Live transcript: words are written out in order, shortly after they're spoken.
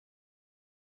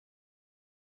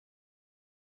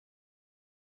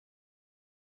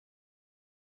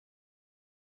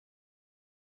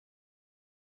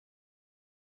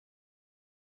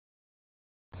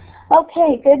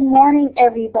Okay, good morning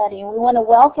everybody. We want to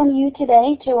welcome you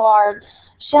today to our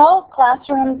show,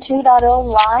 Classroom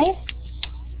 2.0 Live.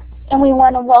 And we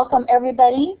want to welcome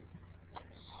everybody.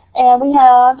 And we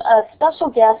have a special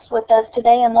guest with us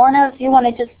today. And Lorna, if you want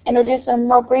to just introduce them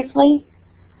real briefly.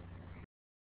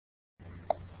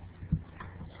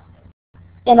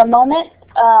 In a moment.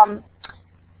 I'm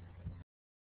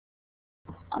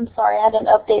sorry, I had an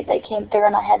update that came through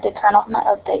and I had to turn off my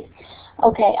update.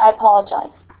 Okay, I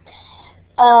apologize.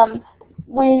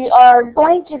 We are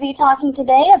going to be talking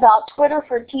today about Twitter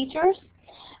for teachers.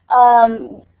 I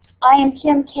am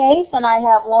Kim Case, and I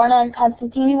have Lorna and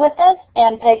Constantini with us,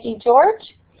 and Peggy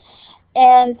George.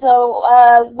 And so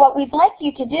what we'd like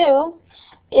you to do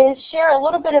is share a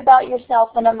little bit about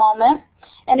yourself in a moment.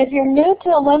 And if you're new to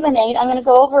Elluminate, I'm going to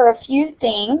go over a few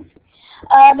things.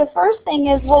 The first thing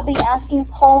is we'll be asking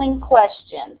polling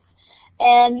questions.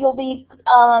 And you'll be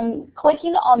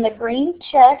clicking on the green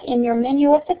check in your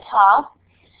menu at the top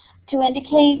to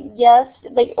indicate yes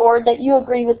or that you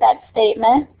agree with that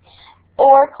statement,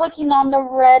 or clicking on the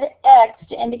red X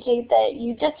to indicate that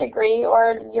you disagree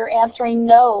or you're answering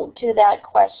no to that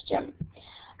question.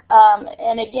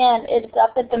 And again, it's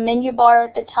up at the menu bar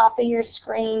at the top of your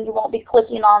screen. You won't be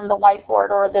clicking on the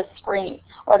whiteboard or the screen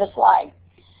or the slide.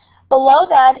 Below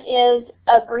that is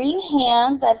a green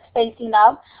hand that's facing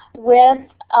up with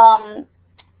an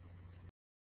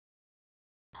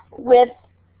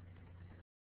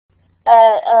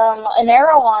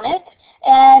arrow on it.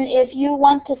 And if you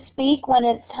want to speak when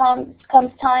it comes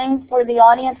time for the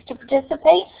audience to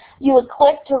participate, you would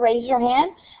click to raise your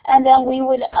hand, and then we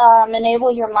would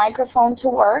enable your microphone to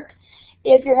work.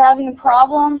 If you're having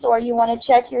problems or you want to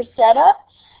check your setup,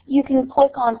 you can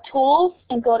click on Tools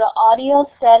and go to Audio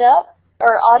Setup,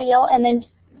 or Audio, and then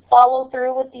follow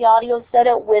through with the Audio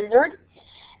Setup wizard.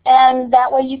 And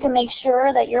that way you can make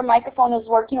sure that your microphone is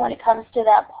working when it comes to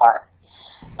that part.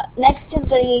 Next to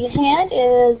the hand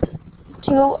is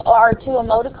two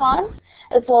emoticons,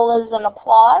 as well as an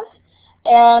applause.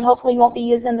 And hopefully you won't be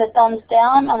using the thumbs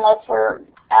down unless we're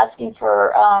asking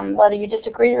for whether you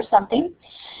disagree or something.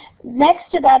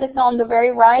 Next to that is on the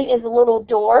very right is a little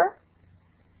door.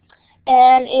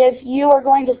 And if you are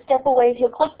going to step away, if you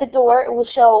click the door, it will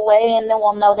show away, and then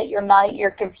we'll know that you're not at your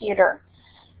computer.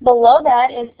 Below that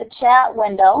is the chat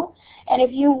window. And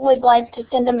if you would like to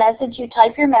send a message, you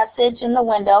type your message in the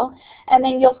window, and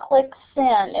then you'll click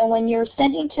send. And when you're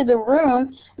sending to the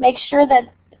room, make sure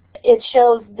that it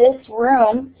shows this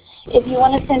room. If you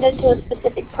want to send it to a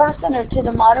specific person or to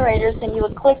the moderators, then you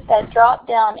would click that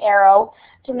drop-down arrow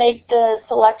to make the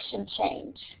selection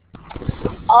change.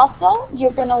 Also,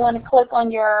 you're going to want to click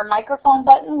on your microphone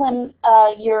button when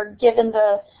you're given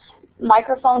the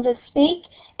microphone to speak,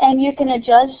 and you can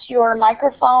adjust your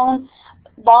microphone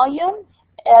volume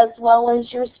as well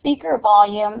as your speaker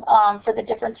volume for the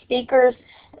different speakers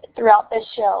throughout this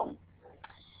show.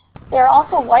 There are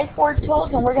also whiteboard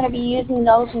tools, and we're going to be using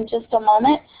those in just a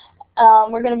moment.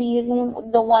 We're going to be using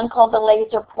the one called the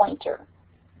laser pointer.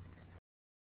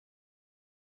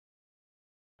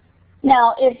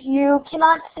 Now, if you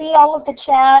cannot see all of the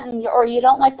chat or you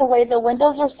don't like the way the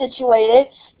windows are situated,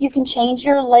 you can change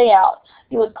your layout.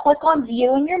 You would click on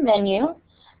View in your menu.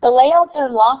 The layouts are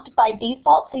locked by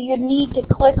default, so you need to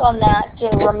click on that to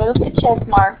remove the check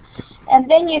mark. And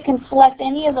then you can select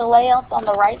any of the layouts on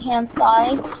the right-hand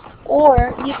side,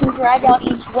 or you can drag out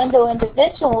each window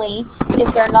individually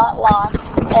if they're not locked,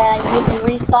 and you can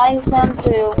resize them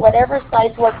to whatever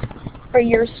size works for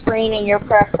your screen and your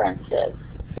preferences.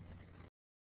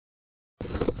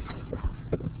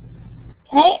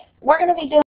 Okay, we're going to be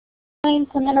doing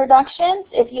some introductions,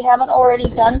 if you haven't already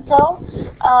done so,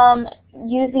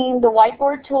 using the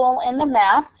whiteboard tool and the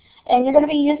map. And you're going to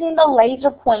be using the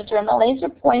laser pointer. And the laser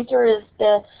pointer is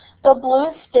the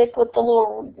blue stick with the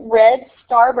little red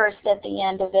starburst at the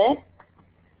end of it.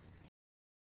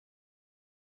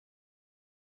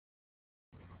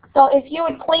 So if you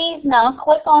would please now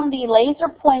click on the laser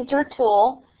pointer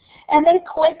tool, and then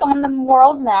click on the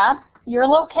world map, your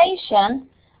location,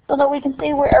 so that we can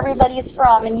see where everybody is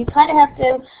from. And you kind of have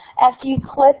to, after you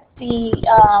click the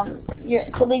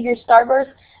to leave your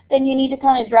starburst, then you need to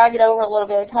kind of drag it over a little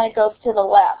bit. It kind of goes to the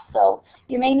left. So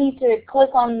you may need to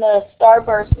click on the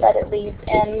starburst that it leaves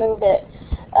and move it.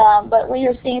 But we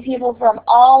are seeing people from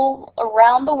all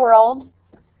around the world.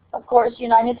 Of course,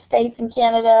 United States and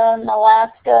Canada and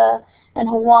Alaska and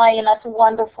Hawaii, and that's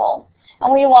wonderful.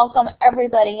 And we welcome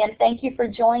everybody, and thank you for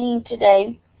joining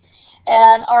today.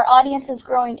 And our audience is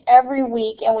growing every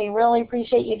week, and we really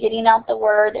appreciate you getting out the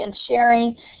word and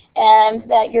sharing, and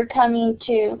that you're coming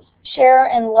to share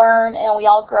and learn, and we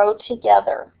all grow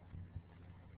together.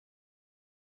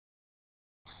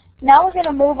 Now we're going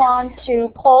to move on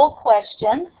to poll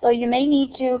questions. So you may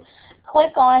need to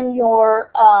click on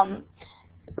your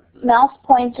mouse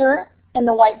pointer in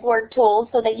the whiteboard tool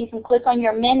so that you can click on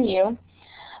your menu.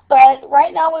 But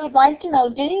right now we would like to know,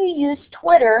 do you use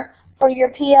Twitter for your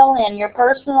PLN, your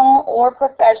personal or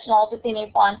professional, depending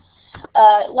upon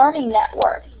learning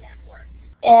network?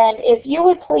 And if you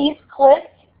would please click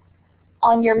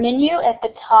on your menu at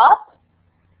the top,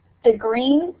 the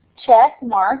green check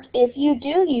mark, if you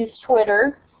do use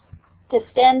Twitter to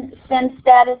send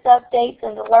status updates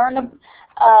and to learn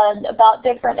about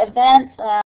different events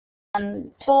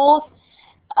and tools,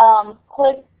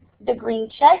 click the green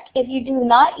check. If you do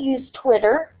not use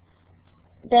Twitter,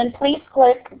 then please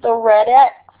click the red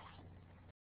X.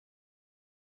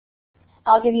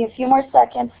 I'll give you a few more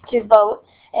seconds to vote,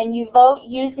 and you vote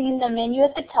using the menu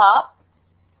at the top.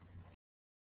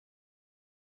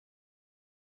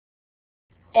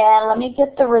 And let me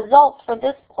get the results for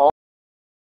this poll.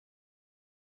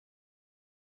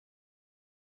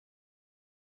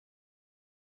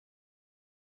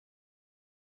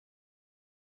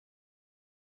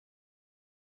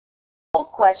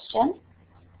 Question.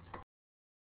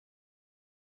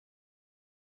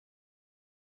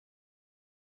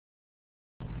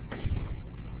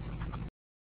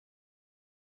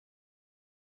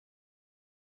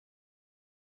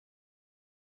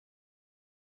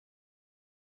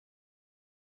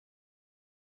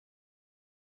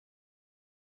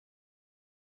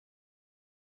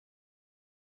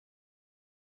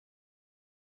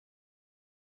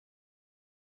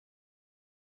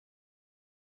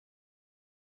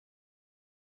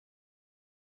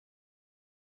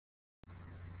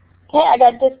 Okay, I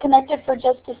got disconnected for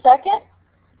just a second.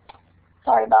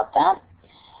 Sorry about that.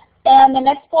 And the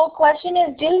next poll question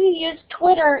is, do you use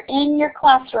Twitter in your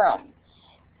classroom?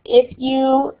 If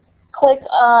you click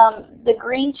the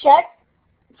green check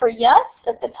for yes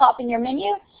at the top in your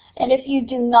menu, and if you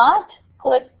do not,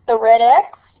 click the red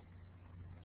X.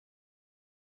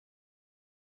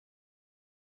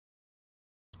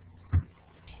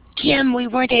 Kim, we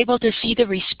weren't able to see the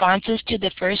responses to the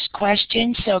first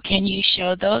question, so can you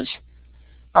show those?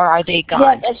 Or are they gone?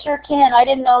 Yes, I sure can. I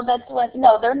didn't know that's what,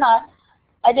 no, they're not.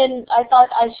 I thought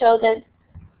I showed it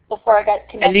before I got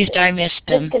connected. At least I missed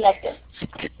them. Disconnected.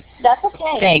 That's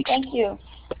okay. Thanks. Thank you.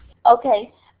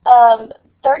 Okay.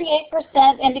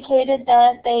 38% indicated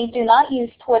that they do not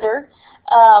use Twitter,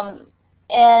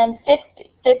 and 52%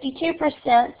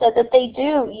 said that they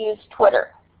do use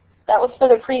Twitter. That was for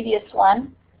the previous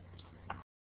one,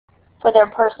 for their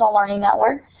personal learning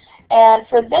network. And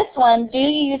for this one, do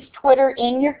you use Twitter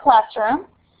in your classroom?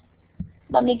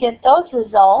 Let me get those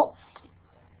results.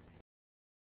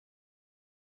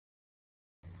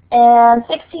 And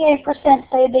 68%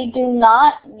 say they do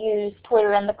not use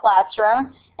Twitter in the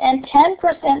classroom, and 10%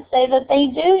 say that they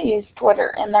do use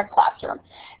Twitter in their classroom.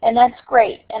 And that's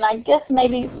great. And I guess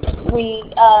maybe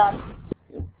we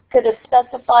could have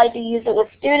specified to use it with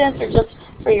students or just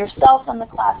for yourself in the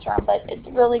classroom, but it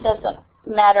really doesn't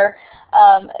matter.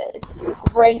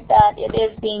 It's great that it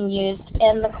is being used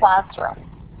in the classroom.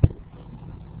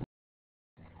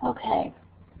 Okay.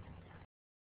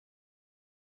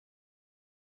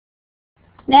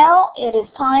 Now it is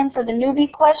time for the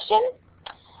newbie question.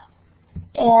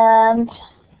 And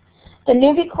the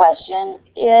newbie question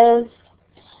is,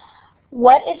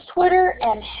 what is Twitter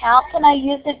and how can I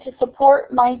use it to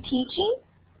support my teaching?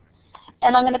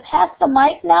 And I'm going to pass the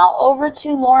mic now over to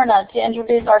Lorna to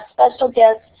introduce our special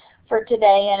guest for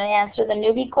today and answer the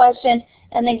newbie question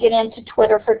and then get into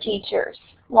Twitter for teachers.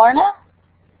 Lorna?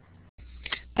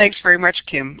 Thanks very much,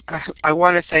 Kim. I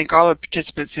want to thank all the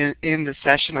participants in the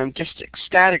session. I'm just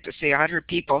ecstatic to see 100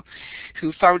 people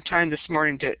who found time this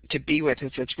morning to be with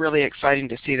us. It's really exciting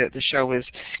to see that the show is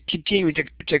continuing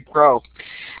to grow.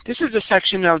 This is a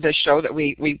section of the show that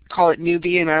we call it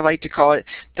newbie, and I like to call it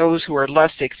those who are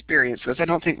less experienced, because I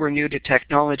don't think we're new to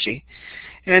technology.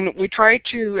 And we try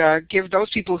to give those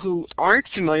people who aren't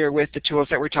familiar with the tools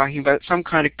that we're talking about some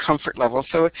kind of comfort level.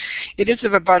 So it is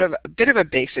about a bit of a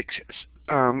basic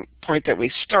point that we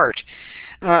start.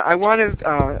 I want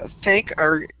to thank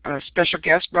our special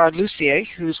guest, Rod Lucier,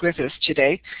 who's with us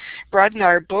today. Rod and I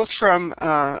are both from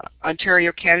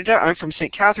Ontario, Canada. I'm from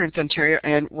St. Catharines, Ontario,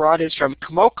 and Rod is from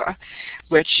Komoka,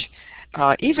 which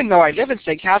even though I live in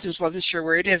St. Catharines, wasn't sure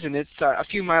where it is, and it's a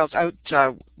few miles out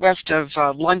west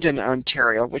of London,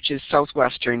 Ontario, which is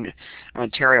southwestern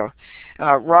Ontario.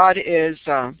 Rod is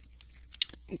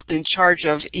in charge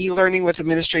of e-learning with the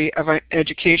Ministry of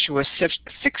Education with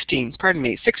 16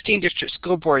 district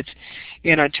school boards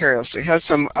in Ontario. So he has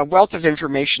a wealth of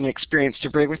information and experience to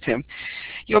bring with him.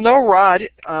 You'll know Rod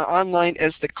online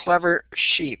as the Clever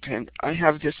Sheep, and I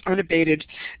have this unabated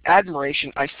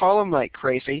admiration. I follow him like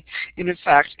crazy, and in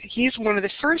fact, he's one of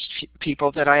the first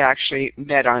people that I actually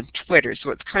met on Twitter,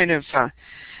 so it's kind of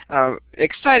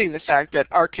exciting the fact that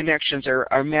our connections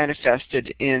are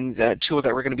manifested in the tool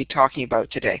that we're going to be talking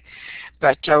about today.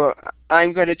 But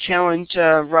I'm going to challenge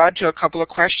Rod to a couple of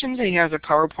questions. He has a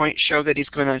PowerPoint show that he's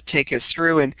going to take us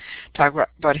through and talk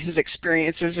about his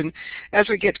experiences. And as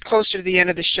we get closer to the end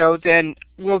of the show, then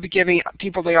we'll be giving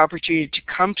people the opportunity to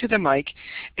come to the mic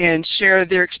and share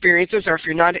their experiences. Or if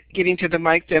you're not getting to the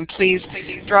mic, then please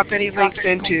drop any links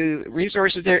into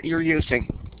resources that you're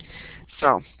using.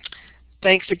 So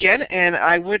thanks again, and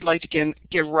I would like to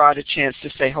give Rod a chance to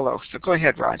say hello. So go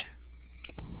ahead, Rod.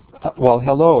 Well,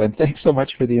 hello, and thanks so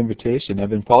much for the invitation. I've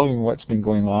been following what's been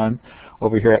going on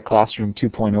over here at Classroom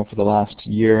 2.0 for the last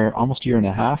year, almost year and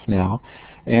a half now,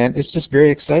 and it's just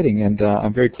very exciting, and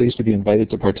I'm very pleased to be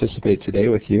invited to participate today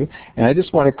with you. And I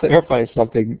just want to clarify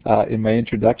something in my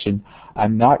introduction.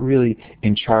 I'm not really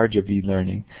in charge of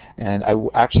e-learning, and I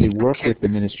actually work with the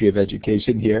Ministry of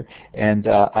Education here, and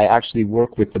I actually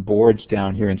work with the boards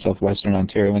down here in southwestern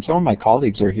Ontario, and some of my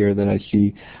colleagues are here that I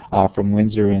see from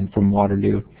Windsor and from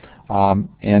Waterloo,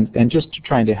 and just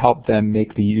trying to help them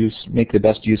make the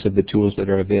best use of the tools that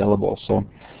are available. So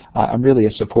I'm really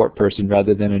a support person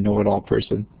rather than a know-it-all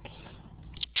person.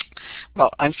 Well,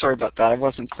 I'm sorry about that. I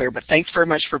wasn't clear, but thanks very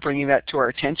much for bringing that to our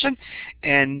attention.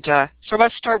 And so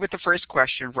let's start with the first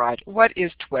question, Rod. What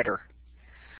is Twitter?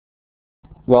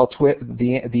 Well,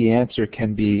 the answer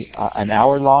can be an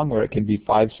hour long or it can be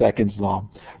 5 seconds long.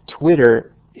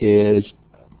 Twitter is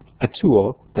a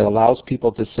tool that allows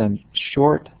people to send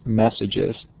short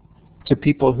messages to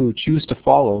people who choose to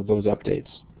follow those updates.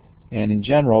 And in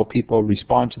general, people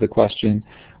respond to the question,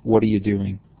 what are you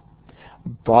doing?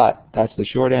 But that's the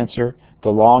short answer. The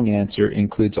long answer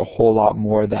includes a whole lot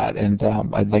more of that, and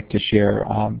I'd like to share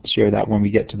that when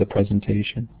we get to the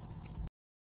presentation.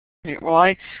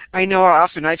 Well, I know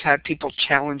often I've had people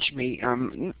challenge me,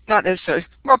 not necessarily,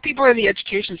 well, people in the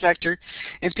education sector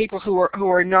and people who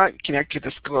are not connected to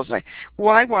the schools.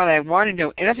 Why would I want to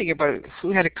know anything about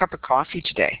who had a cup of coffee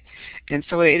today? And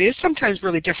so it is sometimes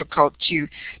really difficult to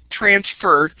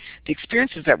transfer the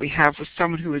experiences that we have with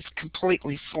someone who is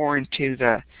completely foreign to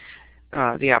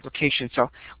the application. So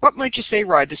what might you say,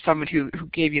 Rod, to someone who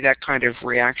gave you that kind of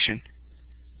reaction?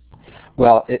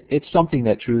 Well, it's something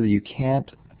that truly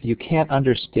you can't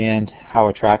understand how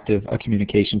attractive a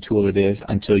communication tool it is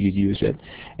until you use it.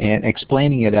 And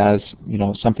explaining it as,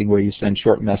 something where you send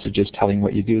short messages telling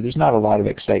what you do, there's not a lot of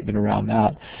excitement around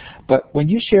that. But when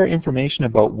you share information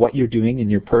about what you're doing in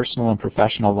your personal and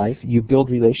professional life, you build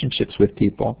relationships with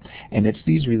people. And it's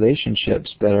these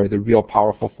relationships that are the real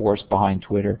powerful force behind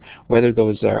Twitter. Whether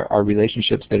those are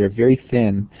relationships that are very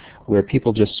thin, where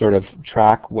people just sort of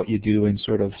track what you do and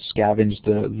sort of scavenge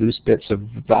the loose bits of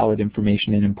valid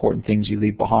information and important things you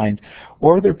leave behind,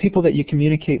 or they're people that you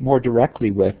communicate more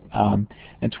directly with.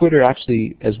 And Twitter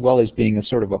actually, as well as being a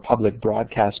sort of a public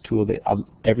broadcast tool that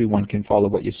everyone can follow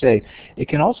what you say, it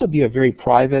can also be a very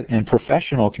private and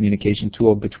professional communication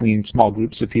tool between small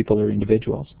groups of people or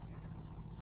individuals.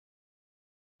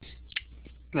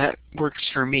 That works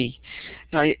for me.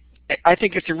 Now, I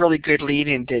think it's a really good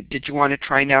lead-in. Did you want to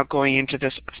try now going into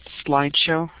this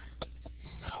slideshow?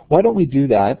 Why don't we do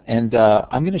that? And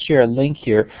I'm going to share a link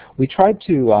here. We tried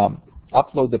to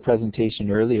upload the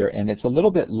presentation earlier, and it's a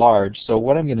little bit large. So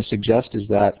what I'm going to suggest is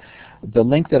that the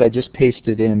link that I just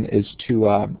pasted in is to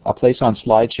a place on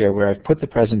SlideShare where I've put the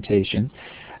presentation.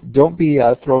 Don't be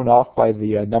thrown off by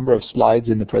the number of slides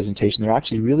in the presentation. They're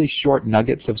actually really short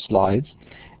nuggets of slides.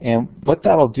 And what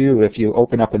that'll do if you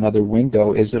open up another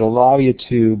window is it'll allow you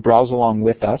to browse along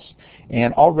with us.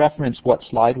 And I'll reference what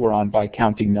slide we're on by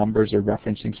counting numbers or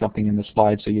referencing something in the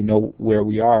slide so you know where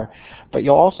we are. But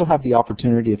you'll also have the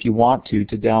opportunity, if you want to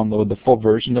download the full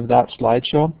version of that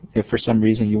slideshow if for some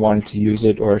reason you wanted to use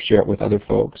it or share it with other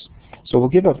folks. So we'll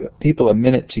give people a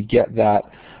minute to get that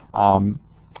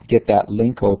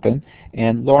link open.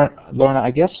 And Lorna, I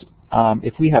guess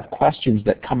if we have questions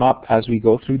that come up as we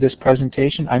go through this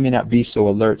presentation, I may not be so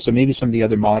alert. So maybe some of the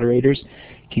other moderators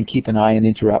can keep an eye and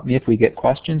interrupt me if we get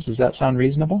questions. Does that sound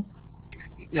reasonable?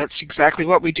 That's exactly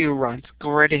what we do, Ron. Go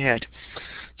right ahead.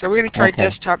 So we're going to try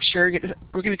desktop sharing.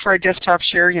 We're going to try desktop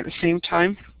sharing at the same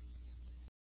time.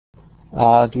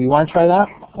 Do we want to try that?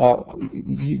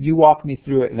 You walk me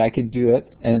through it, and I can do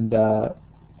it. And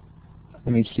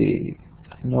let me see.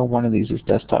 I know one of these is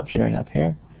desktop sharing up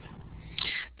here.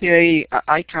 the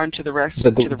icon to the right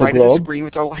of the screen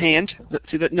with a little hand.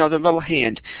 The little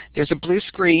hand. There's a blue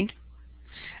screen,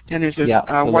 and there's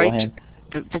a white,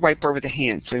 the whiteboard with a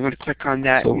hand. So you want to click on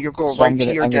that. So, you'll go so right to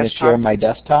your desktop. I'm going to share my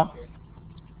desktop.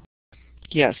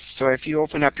 Yes. So if you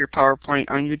open up your PowerPoint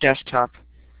on your desktop,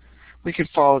 we can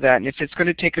follow that. And if it's going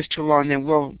to take us too long, then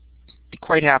we'll be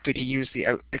quite happy to use the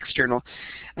external.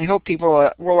 I hope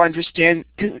people will understand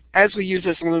as we use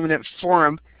this Elluminate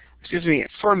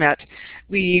format,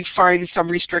 we find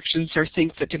some restrictions or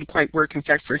things that didn't quite work. In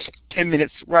fact, for 10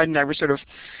 minutes, Rod and I were sort of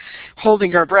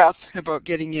holding our breath about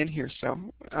getting in here. So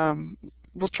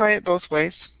we'll try it both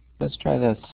ways. Let's try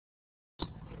this.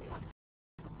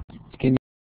 Can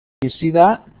you see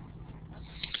that?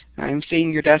 I'm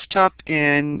seeing your desktop,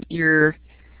 and you're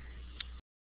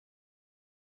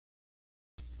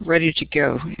ready to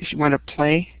go. If you want to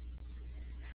play,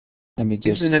 let me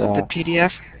just. Isn't it the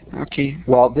PDF? Okay.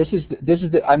 Well, this is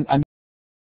the. I'm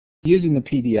using the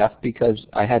PDF because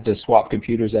I had to swap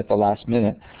computers at the last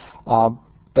minute.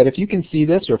 But if you can see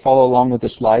this or follow along with the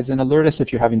slides, and alert us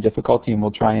if you're having difficulty, and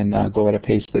we'll try and go at a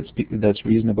pace that's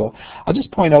reasonable. I'll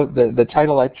just point out the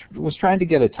title. I was trying to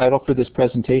get a title for this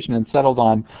presentation and settled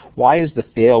on "Why is the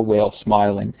Fail Whale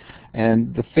Smiling?"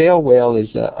 And the fail whale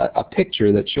is a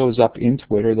picture that shows up in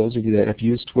Twitter. Those of you that have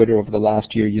used Twitter over the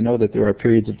last year, you know that there are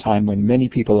periods of time when many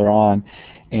people are on,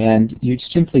 and you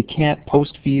simply can't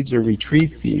post feeds or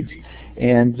retrieve feeds.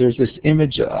 And there's this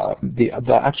image,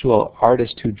 the actual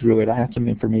artist who drew it, I have some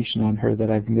information on her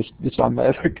that I've missed. It's on my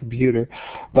other computer.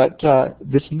 But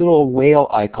this little whale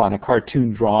icon, a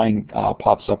cartoon drawing,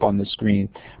 pops up on the screen.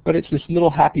 But it's this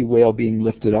little happy whale being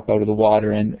lifted up out of the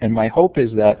water. And my hope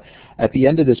is that at the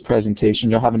end of this presentation,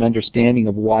 you'll have an understanding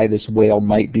of why this whale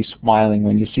might be smiling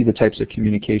when you see the types of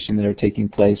communication that are taking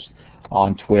place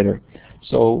on Twitter.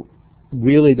 So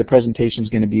really the presentation is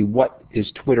going to be what is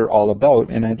Twitter all about,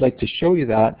 and I'd like to show you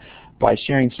that by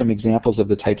sharing some examples of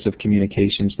the types of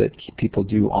communications that people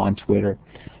do on Twitter.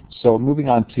 So moving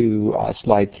on to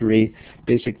slide 3,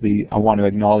 basically I want to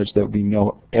acknowledge that we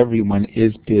know everyone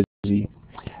is busy,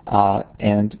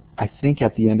 and I think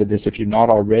at the end of this, if you're not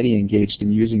already engaged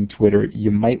in using Twitter,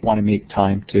 you might want to make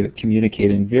time to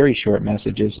communicate in very short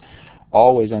messages,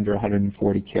 always under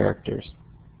 140 characters.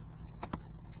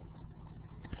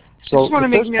 So the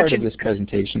first part of this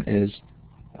presentation is,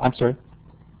 I'm sorry?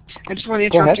 I just want to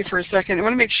interrupt you for a second. I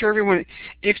want to make sure everyone,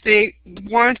 if they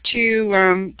want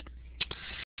to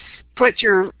put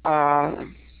your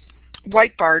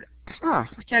whiteboard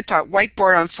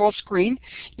on full screen,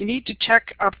 you need to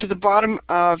check up to the bottom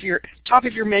of top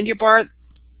of your menu bar.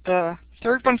 The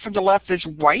third one from the left is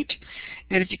white,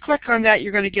 and if you click on that,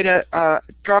 you're going to get a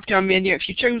drop-down menu. If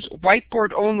you choose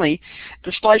whiteboard only,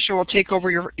 the slideshow will take over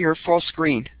your full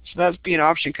screen. So that would be an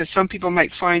option, because some people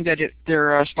might find that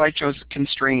their slideshow is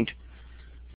constrained.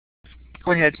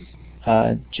 Go ahead.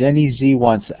 Jenny Z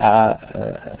wants,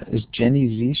 is Jenny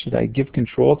Z, should I give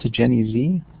control to Jenny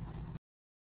Z?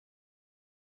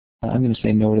 I'm going to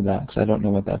say no to that because I don't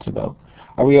know what that's about.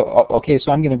 Are we okay?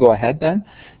 So I'm going to go ahead then.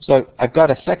 So I've got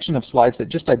a section of slides that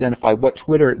just identify what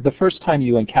Twitter, the first time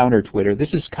you encounter Twitter, this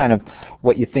is kind of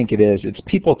what you think it is. It's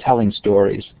people telling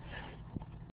stories.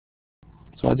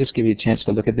 So I'll just give you a chance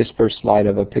to look at this first slide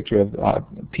of a picture of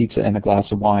pizza and a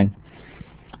glass of wine.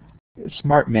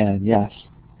 Smart man, yes.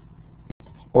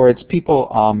 Or it's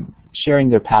people sharing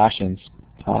their passions.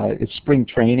 It's spring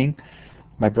training.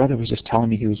 My brother was just telling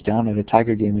me he was down at a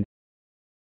Tiger game in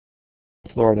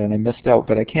Florida, and I missed out,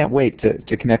 but I can't wait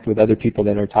to connect with other people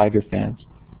that are Tiger fans.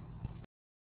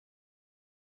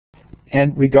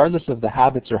 And regardless of the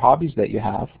habits or hobbies that you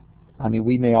have, I mean,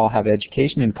 we may all have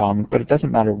education in common, but it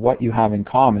doesn't matter what you have in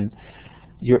common,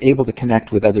 you're able to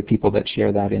connect with other people that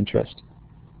share that interest.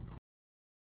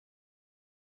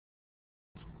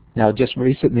 Now, just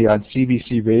recently on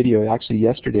CBC Radio, actually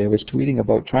yesterday, I was tweeting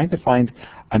about trying to find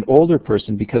an older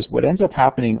person, because what ends up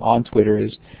happening on Twitter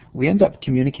is we end up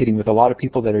communicating with a lot of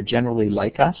people that are generally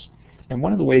like us. And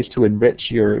one of the ways to enrich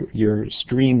your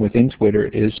stream within Twitter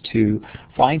is to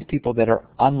find people that are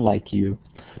unlike you.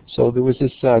 So there was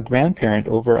this grandparent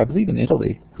over, I believe in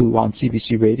Italy, who on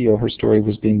CBC Radio, her story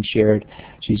was being shared.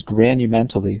 She's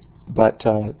granumentally, but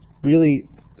really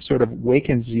sort of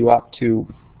wakens you up to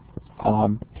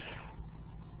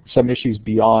some issues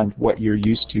beyond what you're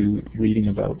used to reading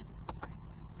about.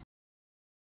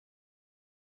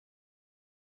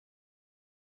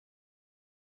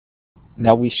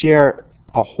 Now we share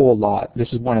a whole lot.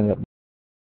 This is one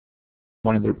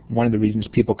of the reasons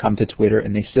people come to Twitter,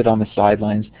 and they sit on the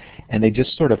sidelines and they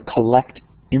just sort of collect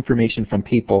information from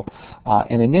people.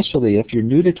 And initially, if you're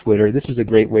new to Twitter, this is a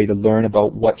great way to learn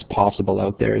about what's possible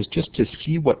out there, is just to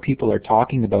see what people are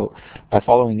talking about by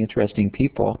following interesting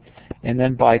people, and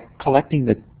then by collecting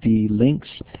the links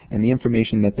and the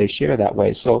information that they share that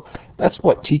way. So that's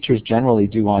what teachers generally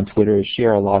do on Twitter, is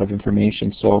share a lot of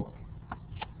information. So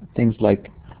things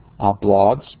like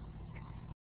blogs,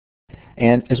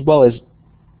 and as well as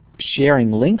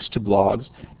sharing links to blogs,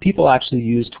 people actually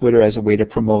use Twitter as a way to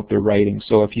promote their writing.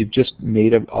 So if you've just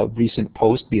made a recent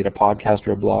post, be it a podcast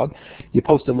or a blog, you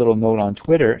post a little note on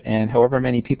Twitter, and however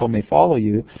many people may follow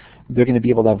you, they're going to be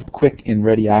able to have quick and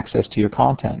ready access to your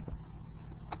content.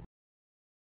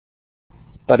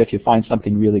 But if you find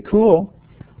something really cool,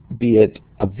 be it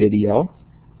a video,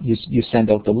 you send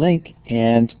out the link,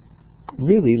 and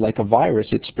really, like a virus,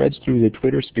 it spreads through the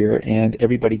Twitter sphere and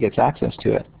everybody gets access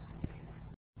to it.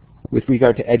 With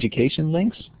regard to education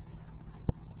links,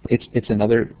 it's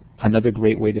another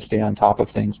great way to stay on top of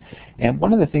things. And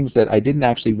one of the things that I didn't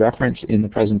actually reference in the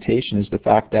presentation is the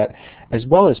fact that, as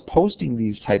well as posting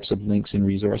these types of links and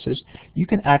resources, you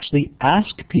can actually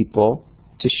ask people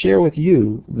to share with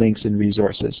you links and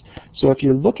resources. So if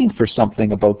you're looking for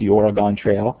something about the Oregon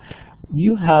Trail,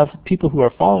 you have people who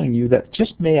are following you that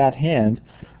just may at hand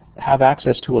have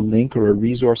access to a link or a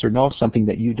resource or know of something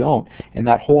that you don't, and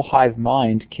that whole hive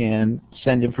mind can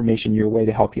send information your way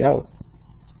to help you out.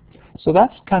 So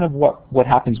that's kind of what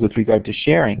happens with regard to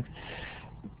sharing.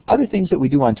 Other things that we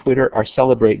do on Twitter are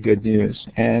celebrate good news,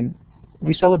 and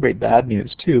we celebrate bad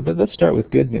news too, but let's start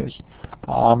with good news.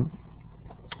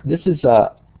 This is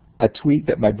a tweet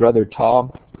that my brother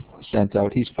Tom sent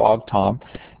out. He's Fog Tom,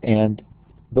 and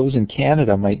those in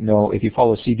Canada might know, if you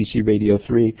follow CBC Radio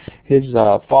 3, his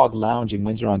Fog Lounge in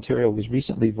Windsor, Ontario was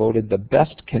recently voted the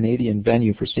best Canadian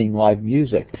venue for seeing live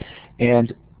music.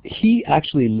 And he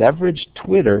actually leveraged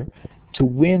Twitter to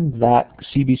win that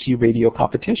CBC radio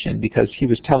competition, because he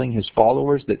was telling his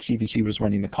followers that CBC was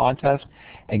running the contest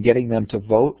and getting them to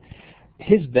vote.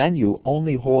 His venue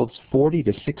only holds 40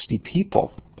 to 60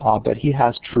 people, but he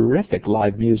has terrific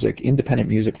live music, independent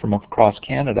music from across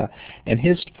Canada, and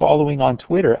his following on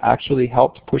Twitter actually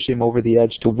helped push him over the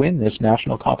edge to win this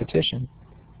national competition.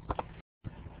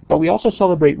 But we also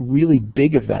celebrate really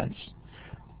big events,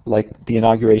 like the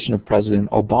inauguration of President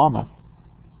Obama.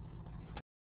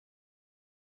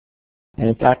 And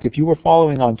in fact, if you were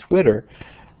following on Twitter,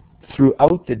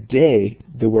 throughout the day,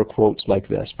 there were quotes like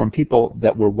this from people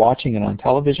that were watching it on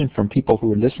television, from people who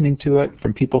were listening to it,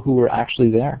 from people who were actually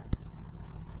there.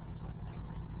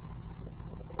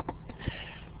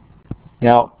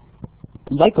 Now,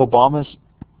 like Obama's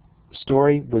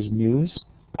story was news,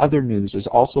 other news is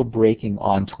also breaking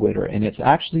on Twitter, and it's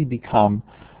actually become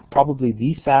probably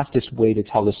the fastest way to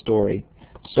tell a story.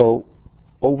 So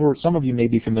some of you may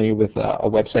be familiar with a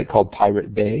website called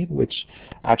Pirate Bay, which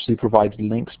actually provides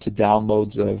links to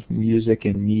downloads of music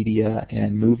and media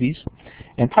and movies.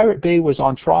 And Pirate Bay was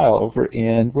on trial over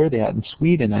in, where are they at? In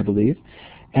Sweden, I believe.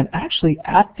 And actually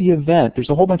at the event, there's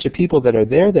a whole bunch of people that are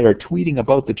there that are tweeting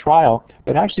about the trial,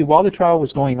 but actually while the trial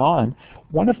was going on,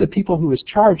 one of the people who was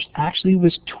charged actually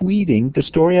was tweeting, the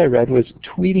story I read was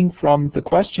tweeting from the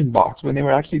question box when they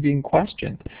were actually being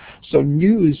questioned. So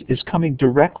news is coming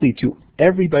directly to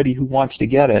everybody who wants to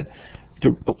get it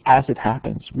as it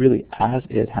happens, really as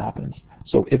it happens.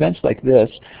 So events like this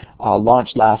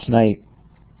launched last night.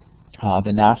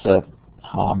 The NASA,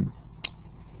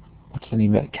 what's the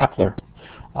name of it, Kepler,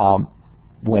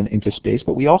 went into space,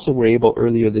 but we also were able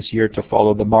earlier this year to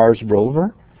follow the Mars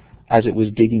rover as it was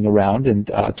digging around, and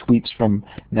tweets from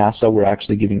NASA were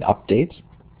actually giving updates.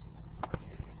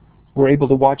 We're able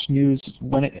to watch news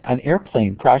when an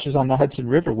airplane crashes on the Hudson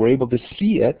River. We're able to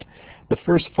see it. The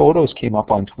first photos came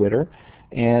up on Twitter,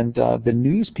 and the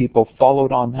news people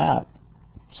followed on that.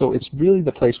 So it's really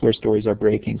the place where stories are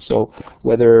breaking. So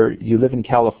whether you live in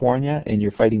California and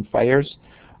you're fighting fires,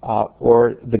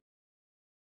 or the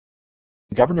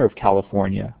governor of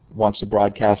California wants to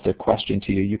broadcast a question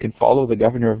to you, you can follow the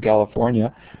governor of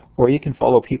California, or you can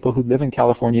follow people who live in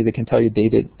California that can tell you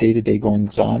day-to-day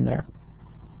goings on there.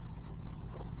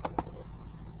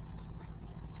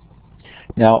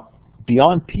 Now,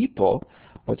 beyond people,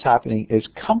 what's happening is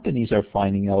companies are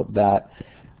finding out that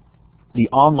the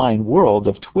online world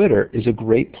of Twitter is a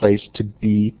great place to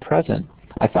be present.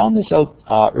 I found this out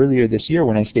earlier this year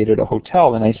when I stayed at a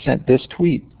hotel, and I sent this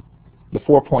tweet. The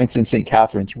 4 Points in St.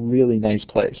 Catharines, really nice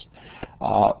place.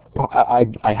 I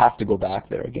have to go back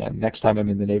there again. Next time I'm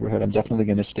in the neighborhood, I'm definitely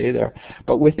going to stay there.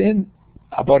 But within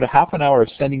about a half an hour of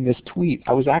sending this tweet,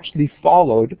 I was actually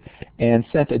followed and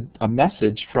sent a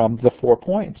message from the 4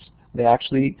 Points. They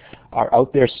actually are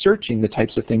out there searching the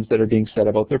types of things that are being said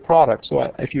about their product.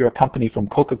 So if you're a company from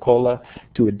Coca-Cola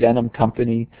to a denim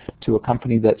company to a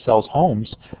company that sells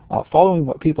homes, following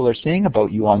what people are saying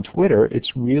about you on Twitter,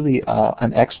 it's really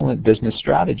an excellent business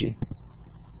strategy.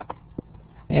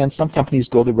 And some companies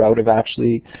go the route of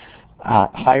actually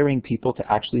hiring people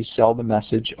to actually sell the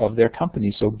message of their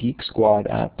company. So Geek Squad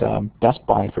at Best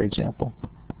Buy, for example.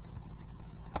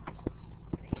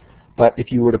 But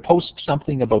if you were to post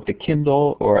something about the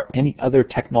Kindle or any other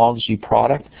technology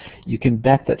product, you can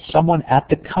bet that someone at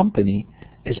the company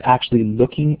is actually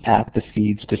looking at the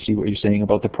feeds to see what you're saying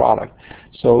about the product.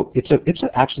 So it's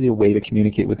actually a way to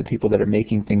communicate with the people that are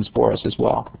making things for us as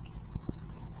well.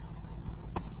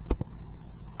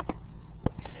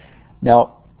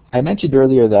 Now, I mentioned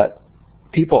earlier that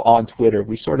people on Twitter,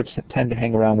 we sort of tend to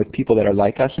hang around with people that are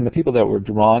like us, and the people that were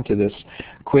drawn to this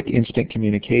quick, instant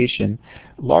communication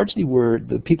largely were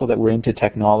the people that were into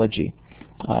technology.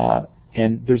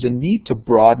 And there's a need to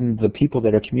broaden the people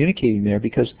that are communicating there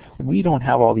because we don't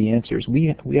have all the answers.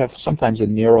 We have sometimes a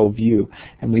narrow view,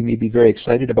 and we may be very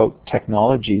excited about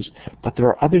technologies, but there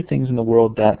are other things in the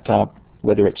world that,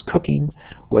 whether it's cooking,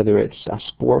 whether it's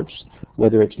sports,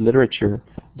 whether it's literature,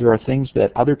 there are things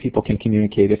that other people can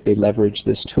communicate if they leverage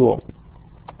this tool.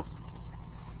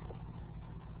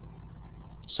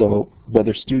 So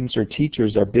whether students or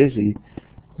teachers are busy,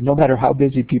 no matter how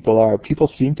busy people are,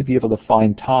 people seem to be able to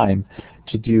find time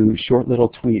to do short little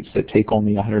tweets that take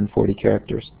only 140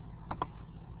 characters.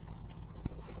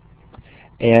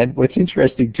 And what's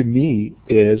interesting to me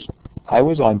is I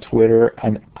was on Twitter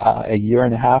a year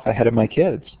and a half ahead of my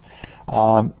kids.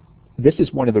 This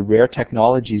is one of the rare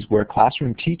technologies where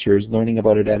classroom teachers learning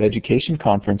about it at education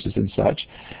conferences and such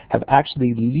have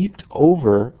actually leaped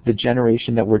over the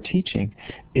generation that we're teaching.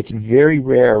 It's very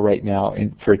rare right now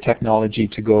for technology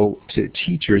to go to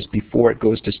teachers before it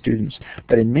goes to students.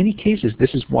 But in many cases,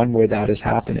 this is one where that is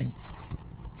happening.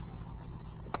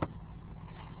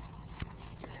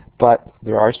 But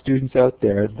there are students out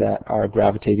there that are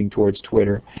gravitating towards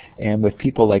Twitter, and with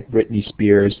people like Britney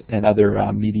Spears and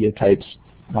other media types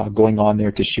going on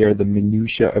there to share the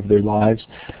minutiae of their lives,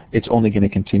 it's only going to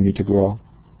continue to grow.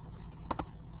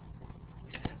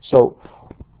 So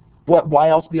why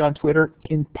else be on Twitter?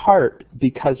 In part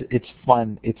because it's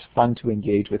fun. It's fun to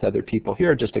engage with other people. Here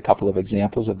are just a couple of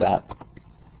examples of that.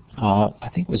 I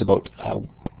think it was about,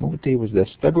 what day was this?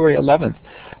 February 11th.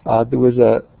 There was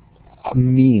a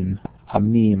meme,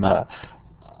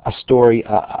 a story,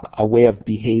 a way of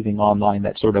behaving online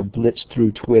that sort of blitzed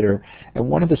through Twitter. And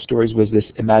one of the stories was this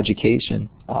imagication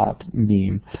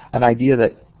meme, an idea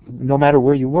that no matter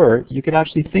where you were, you could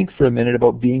actually think for a minute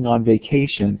about being on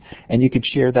vacation, and you could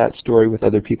share that story with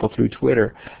other people through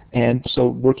Twitter. And so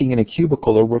working in a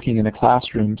cubicle or working in a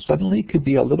classroom suddenly could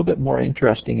be a little bit more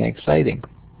interesting and exciting.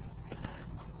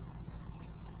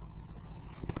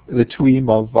 The tweet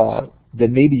of that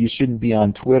maybe you shouldn't be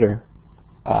on Twitter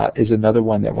is another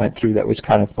one that went through that was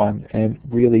kind of fun, and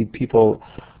really people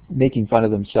making fun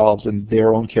of themselves and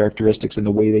their own characteristics and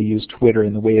the way they use Twitter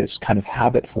and the way it's kind of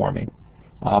habit forming.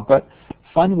 But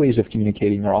fun ways of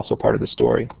communicating are also part of the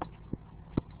story.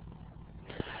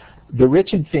 The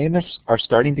rich and famous are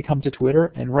starting to come to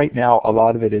Twitter, and right now a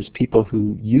lot of it is people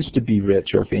who used to be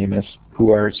rich or famous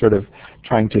who are sort of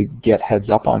trying to get heads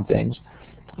up on things.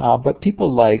 But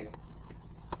people like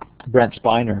Brent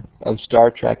Spiner of Star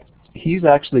Trek, he's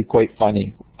actually quite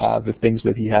funny, the things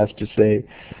that he has to say.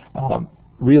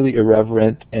 Really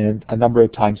irreverent, and a number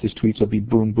of times his tweets will be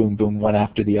boom, boom, boom, one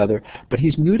after the other. But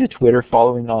he's new to Twitter,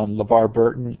 following on LeVar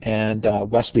Burton and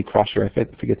Wesley Crusher.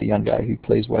 I forget the young guy who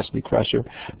plays Wesley Crusher.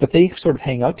 But they sort of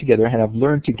hang out together and have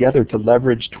learned together to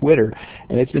leverage Twitter.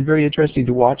 And it's been very interesting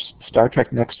to watch Star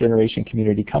Trek Next Generation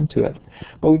community come to it.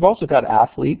 But we've also got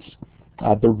athletes,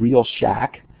 the real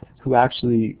Shaq, who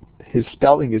actually, his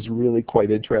spelling is really quite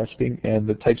interesting, and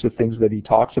the types of things that he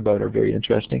talks about are very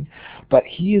interesting. But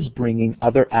he is bringing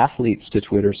other athletes to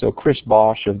Twitter. So Chris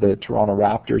Bosh of the Toronto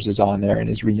Raptors is on there and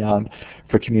is renowned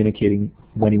for communicating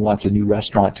when he wants a new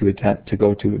restaurant to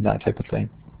go to and that type of thing.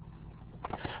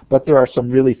 But there are some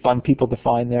really fun people to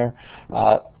find there.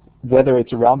 Whether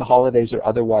it's around the holidays or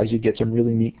otherwise, you get some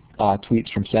really neat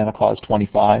tweets from Santa Claus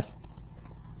 25.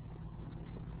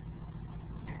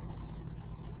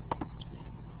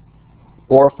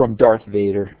 Or from Darth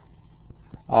Vader.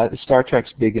 Star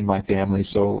Trek's big in my family,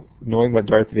 so knowing what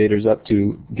Darth Vader's up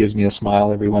to gives me a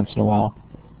smile every once in a while.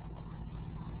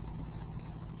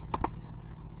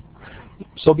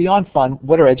 So beyond fun,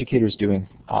 what are educators doing?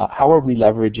 How are we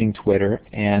leveraging Twitter,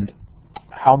 and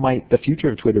how might the future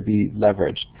of Twitter be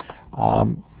leveraged?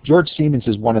 George Siemens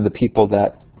is one of the people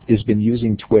that has been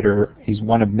using Twitter. He's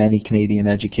one of many Canadian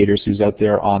educators who's out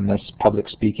there on this public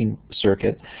speaking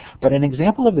circuit. But an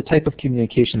example of the type of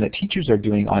communication that teachers are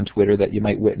doing on Twitter that you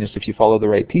might witness if you follow the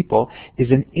right people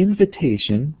is an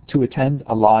invitation to attend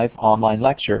a live online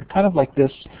lecture, kind of like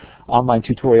this online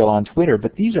tutorial on Twitter,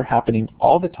 but these are happening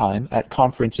all the time at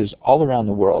conferences all around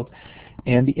the world.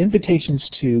 And the invitations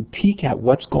to peek at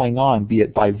what's going on, be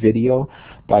it by video,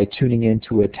 by tuning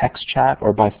into a text chat,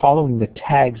 or by following the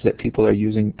tags that people are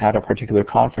using at a particular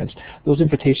conference, those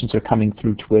invitations are coming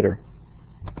through Twitter.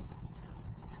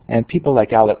 And people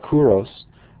like Alec Couros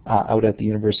out at the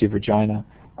University of Regina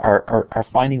are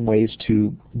finding ways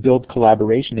to build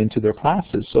collaboration into their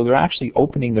classes. So they're actually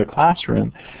opening their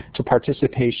classroom to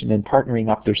participation and partnering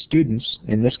up their students,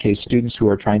 in this case students who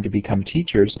are trying to become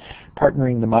teachers,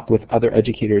 partnering them up with other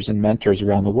educators and mentors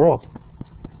around the world.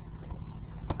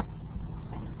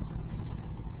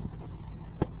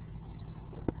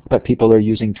 But people are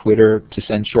using Twitter to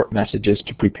send short messages,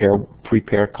 to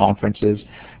prepare conferences,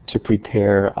 to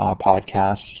prepare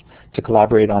podcasts, to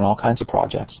collaborate on all kinds of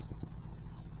projects.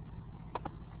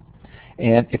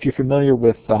 And if you're familiar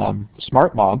with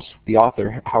Smart Mobs, the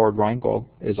author, Howard Rheingold,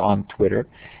 is on Twitter.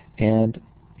 And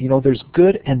you know, there's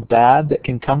good and bad that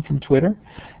can come from Twitter.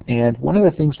 And one of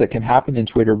the things that can happen in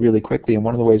Twitter really quickly, and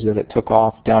one of the ways that it took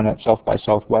off down at South by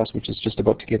Southwest, which is just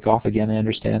about to kick off again, I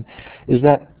understand, is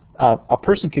that a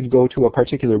person can go to a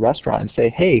particular restaurant and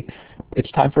say, hey,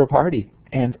 it's time for a party.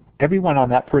 And everyone on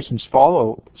that person's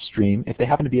follow stream, if they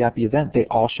happen to be at the event, they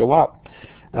all show up.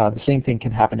 The same thing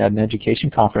can happen at an education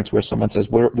conference where someone says,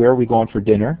 where are we going for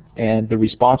dinner? And the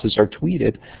responses are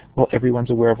tweeted. Well, everyone's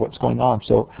aware of what's going on.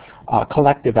 So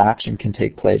collective action can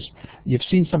take place. You've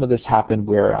seen some of this happen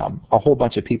where a whole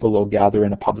bunch of people will gather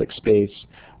in a public space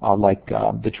like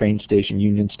the train station,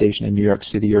 Union Station in New York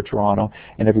City or Toronto,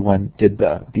 and everyone did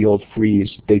the old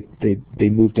freeze. They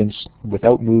moved in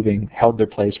without moving, held their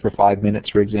place for 5 minutes,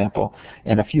 for example,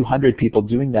 and a few hundred people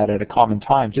doing that at a common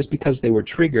time just because they were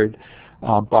triggered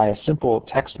by a simple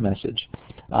text message.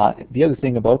 The other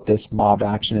thing about this mob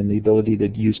action and the ability to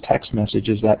use text message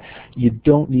is that you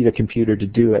don't need a computer to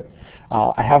do it.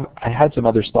 I had some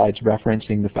other slides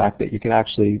referencing the fact that you can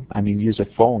actually, use a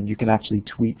phone. You can actually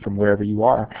tweet from wherever you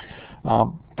are.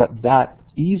 But that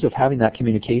ease of having that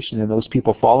communication and those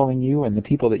people following you and the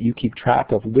people that you keep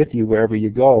track of with you wherever you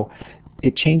go,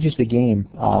 it changes the game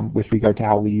with regard to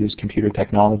how we use computer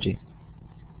technology.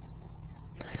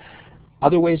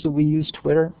 Other ways that we use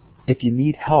Twitter, if you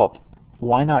need help,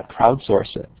 why not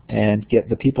crowdsource it and get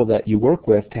the people that you work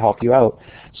with to help you out?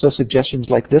 So suggestions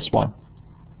like this one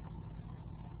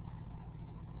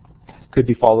could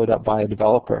be followed up by a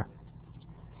developer.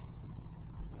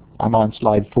 I'm on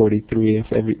slide 43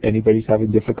 if anybody's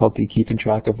having difficulty keeping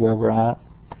track of where we're at.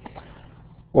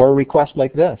 Or a request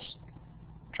like this,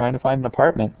 trying to find an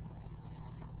apartment.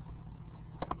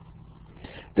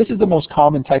 This is the most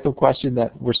common type of question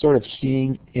that we're sort of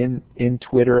seeing in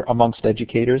Twitter amongst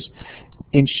educators.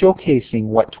 In showcasing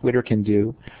what Twitter can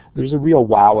do, there's a real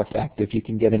wow effect if you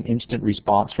can get an instant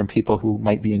response from people who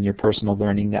might be in your personal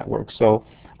learning network. So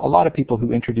a lot of people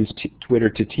who introduce Twitter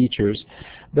to teachers,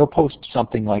 they'll post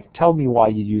something like, tell me why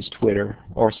you use Twitter,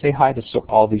 or say hi to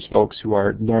all these folks who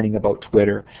are learning about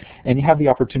Twitter. And you have the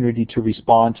opportunity to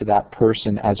respond to that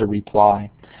person as a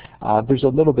reply. There's a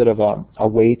little bit of a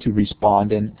way to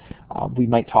respond, and we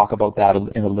might talk about that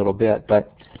in a little bit.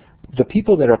 But the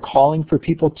people that are calling for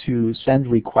people to send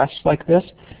requests like this,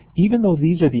 even though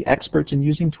these are the experts in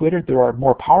using Twitter, there are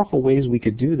more powerful ways we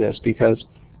could do this, because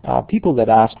people that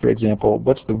ask, for example,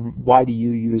 why do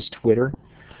you use Twitter?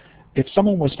 If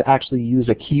someone was to actually use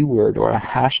a keyword or a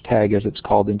hashtag, as it's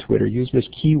called in Twitter, use this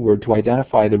keyword to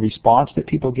identify the response that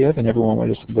people give, and everyone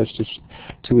was just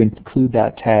to include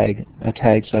that tag, a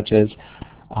tag such as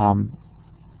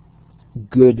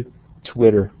good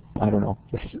Twitter. I don't know,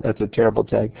 that's a terrible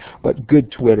tag, but good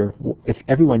Twitter. If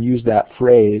everyone used that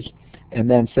phrase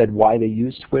and then said why they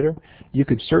use Twitter, you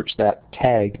could search that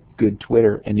tag, good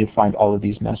Twitter, and you'll find all of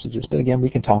these messages. But again, we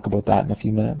can talk about that in a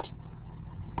few minutes.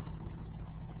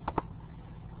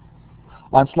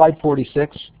 On slide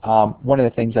 46, one of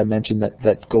the things I mentioned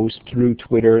that goes through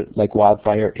Twitter like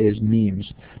wildfire is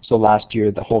memes. So last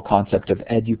year, the whole concept of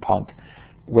EduPunk.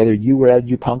 Whether you were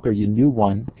EduPunk or you knew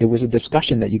one, it was a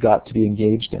discussion that you got to be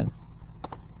engaged in.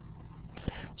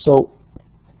 So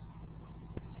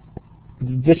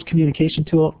this communication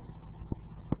tool,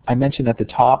 I mentioned at the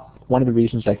top, one of the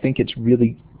reasons I think it's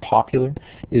really popular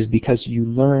is because you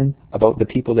learn about the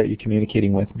people that you're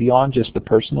communicating with beyond just the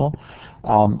personal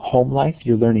home life.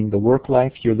 You're learning the work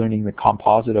life, you're learning the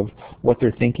composite of what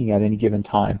they're thinking at any given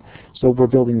time. So we're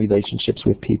building relationships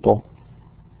with people.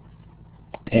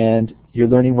 and you're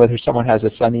learning whether someone has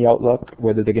a sunny outlook,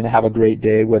 whether they're going to have a great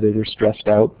day, whether they're stressed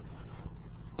out.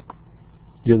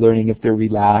 You're learning if they're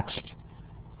relaxed.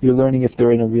 You're learning if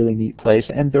they're in a really neat place.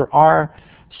 And there are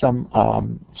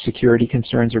some security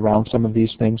concerns around some of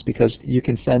these things, because you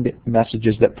can send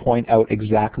messages that point out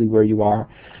exactly where you are.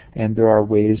 And there are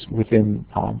ways within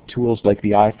tools like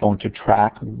the iPhone to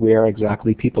track where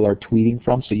exactly people are tweeting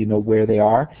from, so you know where they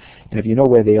are. And if you know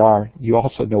where they are, you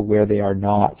also know where they are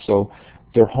not. So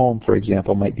their home, for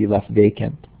example, might be left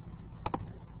vacant.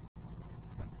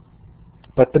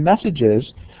 But the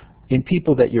messages in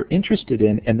people that you're interested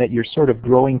in and that you're sort of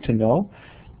growing to know,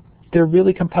 they're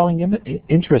really compelling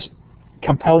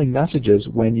messages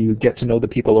when you get to know the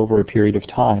people over a period of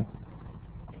time.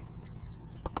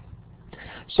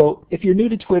 So if you're new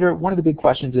to Twitter, one of the big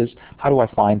questions is, how do I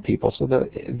find people? So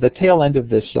the tail end of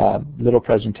this little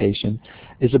presentation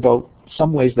is about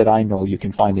some ways that I know you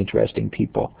can find interesting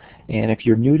people. And if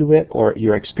you're new to it or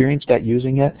you're experienced at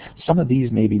using it, some of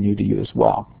these may be new to you as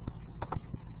well.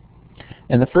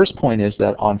 And the first point is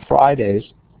that on Fridays,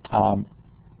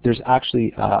 there's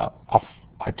actually a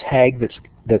tag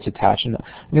that's attached. And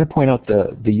I'm going to point out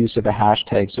the use of a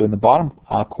hashtag. So in the bottom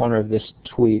corner of this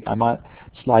tweet, I'm on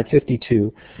slide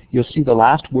 52, you'll see the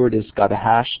last word has got a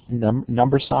hash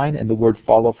number sign and the word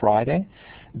Follow Friday.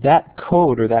 That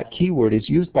code or that keyword is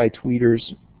used by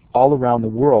tweeters all around the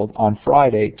world on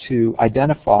Friday to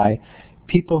identify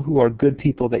people who are good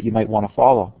people that you might want to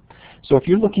follow. So if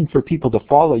you're looking for people to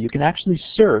follow, you can actually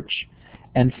search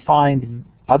and find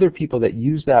other people that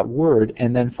use that word,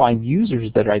 and then find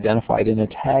users that are identified in a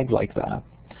tag like that.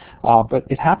 But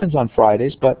it happens on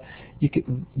Fridays, but you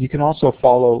can also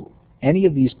follow any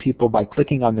of these people by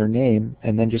clicking on their name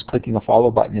and then just clicking a follow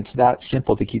button. It's that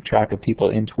simple to keep track of people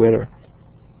in Twitter.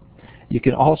 You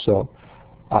can also,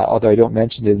 although I don't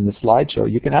mention it in the slideshow,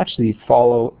 you can actually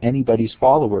follow anybody's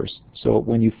followers. So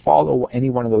when you follow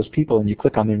any one of those people and you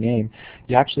click on their name,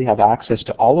 you actually have access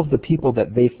to all of the people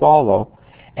that they follow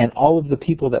and all of the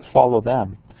people that follow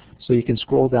them. So you can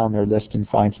scroll down their list and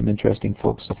find some interesting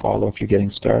folks to follow if you're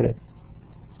getting started.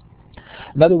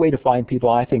 Another way to find people,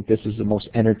 I think this is the most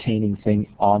entertaining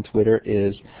thing on Twitter,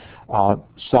 is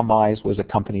Sumize was a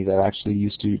company that actually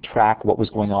used to track what was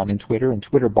going on in Twitter, and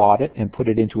Twitter bought it and put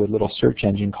it into a little search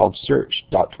engine called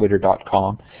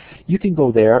search.twitter.com. You can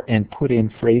go there and put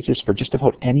in phrases for just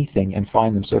about anything and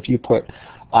find them. So if you put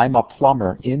 "I'm a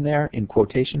plumber" in there in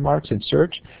quotation marks in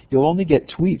search, you'll only get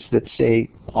tweets that say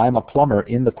 "I'm a plumber"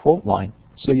 in the quote line.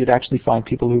 So you'd actually find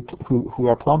people who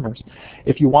are plumbers.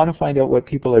 If you want to find out what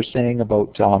people are saying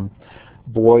about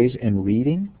boys and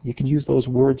reading, you can use those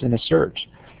words in a search.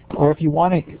 Or if you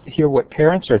want to hear what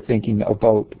parents are thinking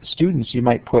about students, you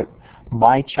might put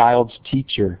 "my child's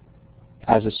teacher"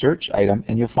 as a search item,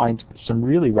 and you'll find some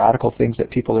really radical things that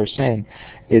people are saying.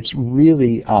 It's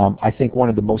really, I think, one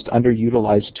of the most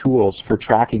underutilized tools for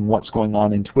tracking what's going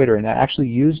on in Twitter, and I actually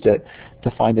used it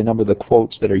to find a number of the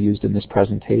quotes that are used in this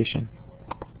presentation.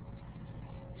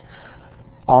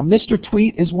 Mr.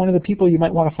 Tweet is one of the people you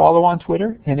might want to follow on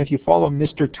Twitter, and if you follow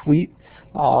Mr. Tweet,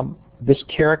 this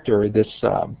character, this,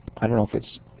 I don't know if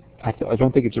it's, I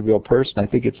don't think it's a real person, I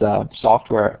think it's a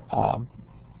software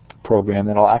program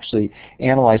that'll actually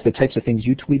analyze the types of things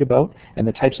you tweet about and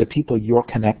the types of people you're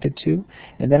connected to,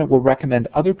 and then it will recommend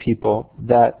other people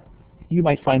that you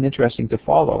might find interesting to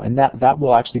follow, and that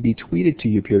will actually be tweeted to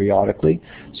you periodically.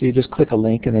 So you just click a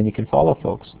link and then you can follow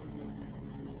folks.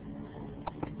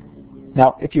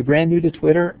 Now, if you're brand new to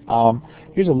Twitter,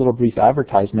 here's a little brief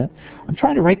advertisement. I'm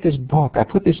trying to write this book. I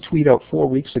put this tweet out 4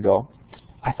 weeks ago.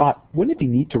 I thought, wouldn't it be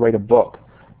neat to write a book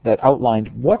that outlined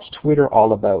what's Twitter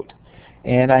all about?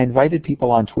 And I invited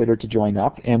people on Twitter to join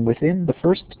up, and within the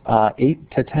first 8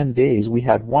 to 10 days, we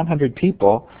had 100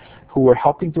 people who were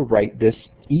helping to write this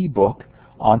ebook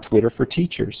on Twitter for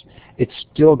teachers. It's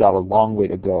still got a long way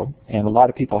to go, and a lot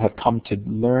of people have come to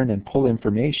learn and pull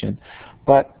information.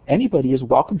 But anybody is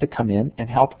welcome to come in and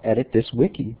help edit this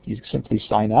wiki. You simply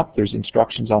sign up. There's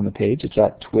instructions on the page. It's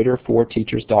at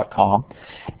twitter4teachers.com.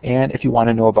 And if you want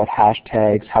to know about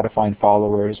hashtags, how to find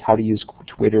followers, how to use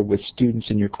Twitter with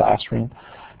students in your classroom,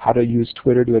 how to use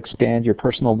Twitter to expand your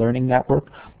personal learning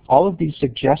network, all of these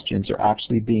suggestions are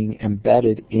actually being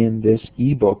embedded in this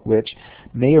ebook, which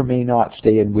may or may not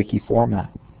stay in wiki format.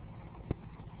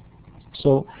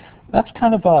 So that's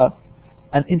kind of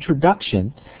an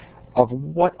introduction of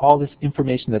what all this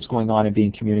information that's going on and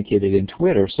being communicated in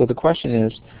Twitter. So the question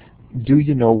is, do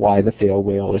you know why the fail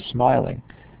whale is smiling?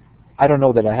 I don't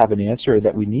know that I have an answer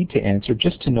that we need to answer,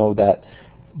 just to know that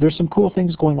there's some cool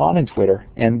things going on in Twitter,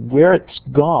 and where it's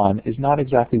gone is not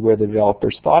exactly where the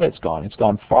developers thought it's gone. It's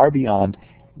gone far beyond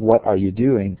what are you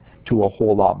doing to a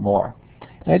whole lot more.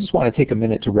 And I just want to take a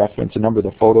minute to reference a number of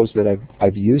the photos that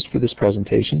I've used for this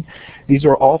presentation. These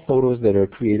are all photos that are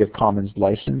Creative Commons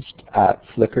licensed at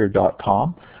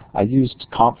flickr.com. I used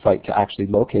Compfight to actually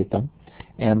locate them.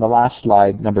 And the last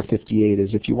slide, number 58,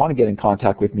 is if you want to get in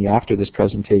contact with me after this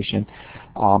presentation,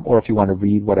 or if you want to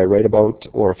read what I write about,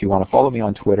 or if you want to follow me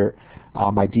on Twitter,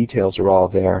 my details are all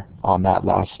there on that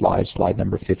last slide, slide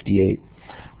number 58.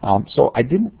 So I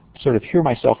didn't sort of hear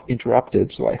myself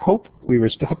interrupted, so I hope we were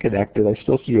still connected. I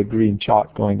still see a green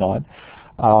chalk going on.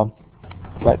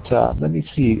 But let me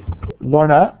see.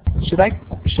 Lorna, should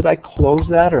I close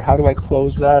that, or how do I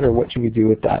close that, or what should we do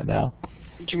with that now?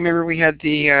 Do you remember we had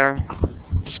the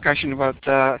discussion about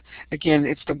the, again,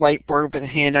 it's the whiteboard with a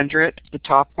hand under it, the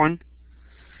top one.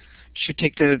 Should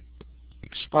take the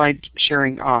slide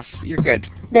sharing off. You're good.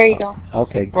 There you go.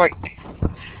 Okay. Boy,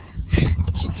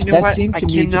 you know that what? Seemed to I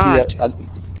me cannot. To be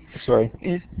sorry.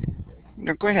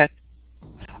 No, go ahead.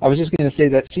 I was just going to say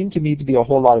that seemed to me to be a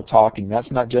whole lot of talking.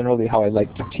 That's not generally how I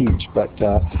like to teach, but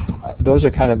those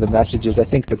are kind of the messages. I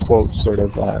think the quotes sort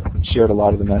of shared a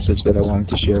lot of the message that I wanted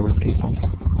to share with people.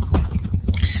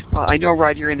 Well, I know,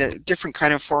 Rod, you're in a different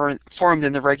kind of forum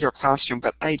than the regular classroom,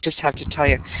 but I just have to tell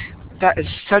you, that is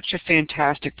such a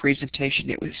fantastic presentation.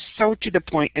 It was so to the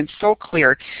point and so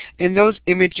clear, and those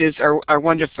images are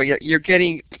wonderful. You're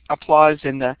getting applause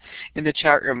in the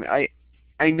chat room.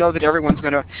 I know that everyone's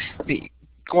going to be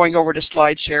going over to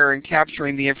SlideShare and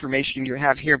capturing the information you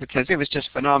have here, because it was just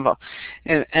phenomenal.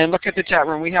 And look at the chat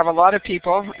room. We have a lot of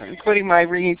people, including my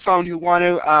ringing phone, who want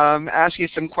to ask you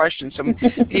some questions. So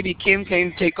maybe Kim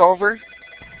can take over.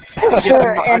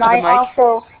 Sure, and I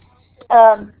also,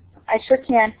 I sure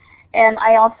can. And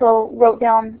I also wrote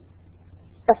down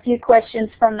a few questions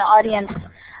from the audience.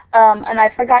 And I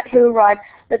forgot who, Rod,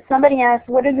 but somebody asked,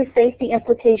 what are the safety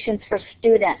implications for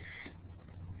students?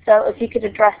 So if you could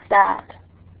address that.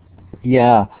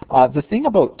 Yeah, the thing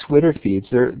about Twitter feeds,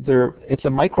 it's a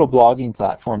microblogging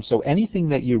platform, so anything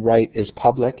that you write is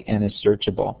public and is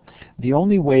searchable. The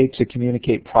only way to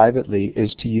communicate privately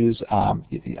is to use,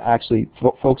 actually,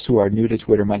 folks who are new to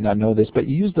Twitter might not know this, but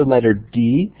you use the letter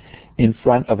D in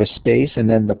front of a space and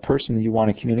then the person you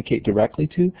want to communicate directly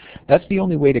to. That's the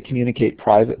only way to communicate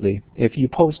privately. If you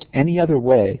post any other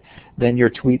way, then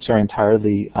your tweets are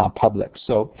entirely public.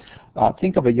 So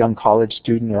think of a young college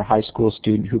student or a high school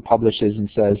student who publishes and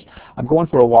says, I'm going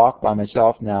for a walk by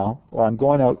myself now, or I'm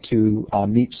going out to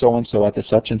meet so-and-so at the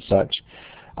such and such.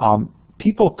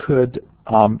 People could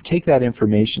take that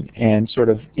information and sort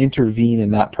of intervene in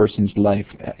that person's life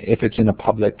if it's in a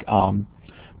public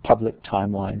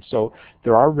timeline. So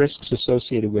there are risks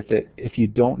associated with it if you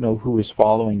don't know who is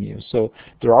following you. So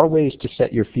there are ways to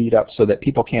set your feed up so that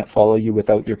people can't follow you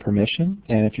without your permission.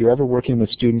 And if you're ever working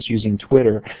with students using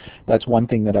Twitter, that's one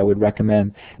thing that I would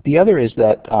recommend. The other is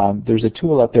that there's a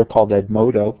tool out there called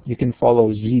Edmodo. You can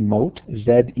follow Zemote,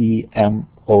 Z-E-M-O-T-E,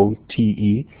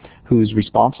 who's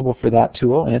responsible for that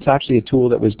tool. And it's actually a tool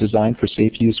that was designed for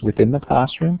safe use within the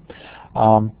classroom.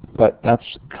 But that's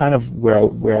kind of where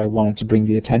I wanted to bring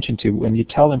the attention to. When you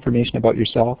tell information about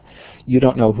yourself, you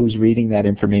don't know who's reading that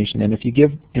information. And if you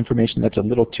give information that's a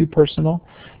little too personal,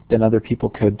 then other people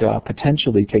could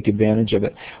potentially take advantage of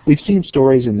it. We've seen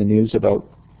stories in the news about,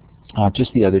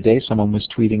 just the other day, someone was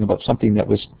tweeting about something that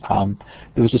was,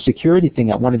 there was a security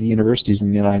thing at one of the universities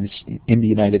in the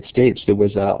United States. There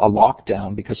was a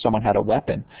lockdown because someone had a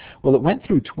weapon. Well, it went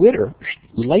through Twitter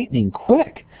lightning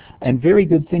quick. And very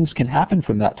good things can happen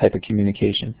from that type of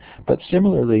communication. But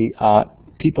similarly,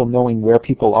 people knowing where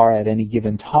people are at any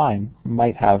given time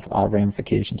might have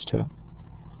ramifications to it.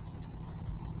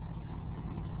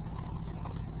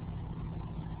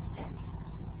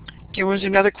 There was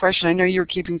another question. I know you were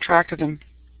keeping track of them.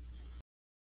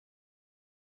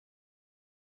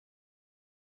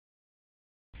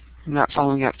 I'm not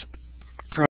following up.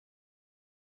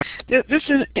 This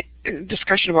is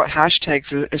discussion about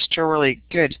hashtags is still really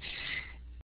good.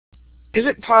 Is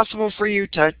it possible for you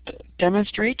to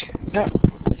demonstrate that?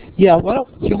 Yeah, well,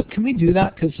 can we do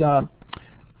that? Because yes,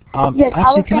 actually,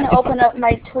 I was going to open up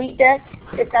my TweetDeck,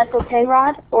 if that's okay,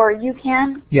 Rod, or you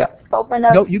can. Yeah. Open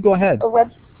up. No, you go ahead. A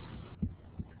web,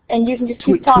 and you can just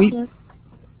keep talking.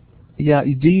 Yeah.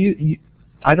 Do you?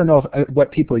 I don't know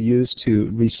what people use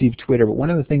to receive Twitter, but one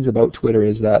of the things about Twitter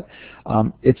is that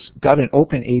it's got an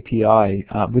open API,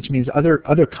 which means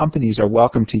other companies are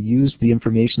welcome to use the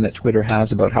information that Twitter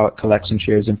has about how it collects and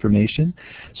shares information.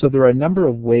 So there are a number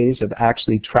of ways of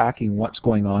actually tracking what's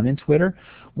going on in Twitter.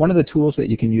 One of the tools that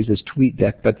you can use is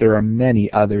TweetDeck, but there are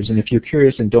many others. And if you're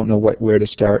curious and don't know where to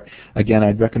start, again,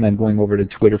 I'd recommend going over to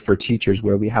Twitter for Teachers,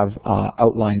 where we have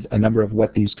outlined a number of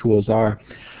what these tools are.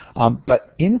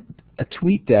 But in a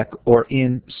TweetDeck or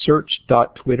in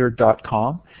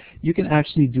search.twitter.com, you can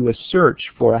actually do a search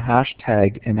for a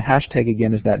hashtag, and the hashtag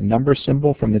again is that number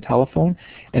symbol from the telephone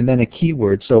and then a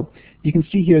keyword. So you can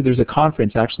see here there's a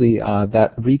conference actually,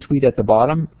 that retweet at the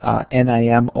bottom,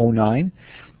 NIM09.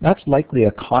 That's likely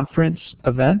a conference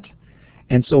event.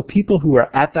 And so people who are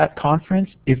at that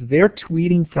conference, if they're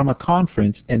tweeting from a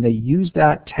conference and they use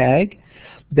that tag,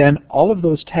 then all of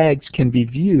those tags can be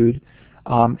viewed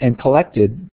and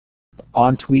collected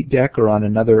on TweetDeck or on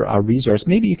another resource.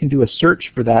 Maybe you can do a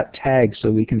search for that tag so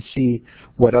we can see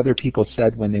what other people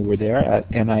said when they were there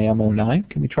at NIM09.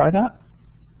 Can we try that?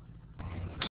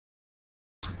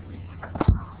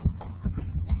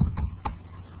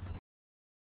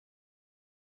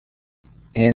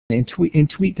 And in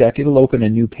TweetDeck, it'll open a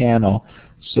new panel.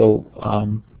 So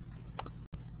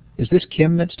is this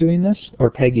Kim that's doing this, or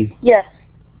Peggy? Yes,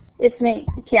 it's me,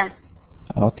 Kim.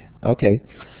 Okay.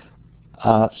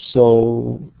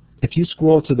 So if you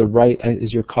scroll to the right,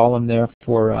 is your column there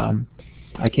for,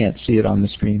 I can't see it on the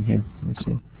screen here. Let me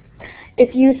see.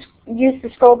 If you use the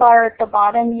scroll bar at the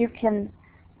bottom, you can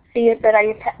see it, but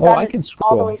I can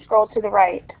scroll. all the way scroll to the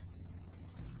right.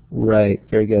 Right,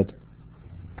 very good.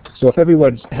 So if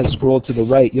everyone has scrolled to the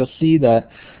right, you'll see that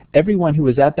everyone who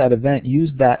was at that event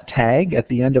used that tag at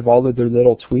the end of all of their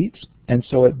little tweets, and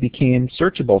so it became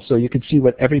searchable, so you could see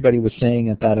what everybody was saying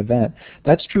at that event.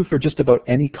 That's true for just about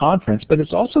any conference, but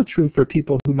it's also true for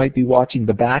people who might be watching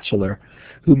The Bachelor,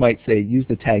 who might say, use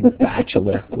the tag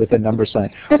Bachelor with a number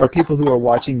sign, or people who are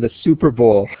watching the Super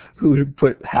Bowl who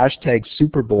put hashtag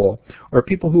Super Bowl, or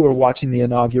people who are watching the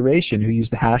inauguration who use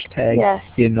the hashtag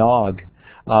Inaug.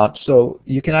 So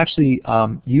you can actually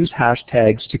use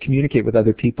hashtags to communicate with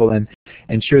other people and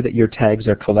ensure that your tags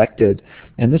are collected.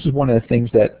 And this is one of the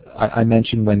things that I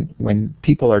mentioned when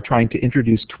people are trying to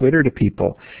introduce Twitter to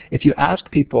people. If you ask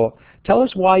people, tell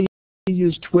us why you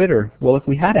use Twitter. Well, if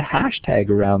we had a hashtag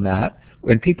around that,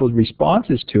 when people's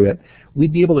responses to it,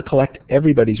 we'd be able to collect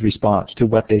everybody's response to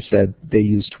what they said they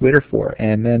use Twitter for.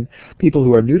 And then people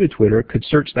who are new to Twitter could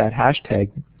search that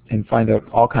hashtag and find out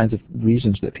all kinds of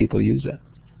reasons that people use it.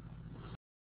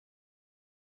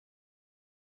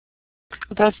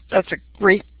 That's a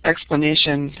great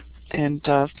explanation, and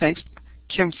thanks,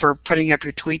 Kim, for putting up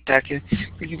your TweetDeck. You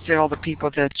can see all the people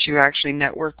that you actually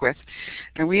network with.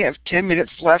 And we have 10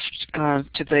 minutes left to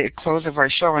the close of our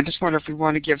show. I just wonder if we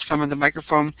want to give someone the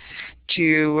microphone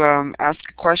to ask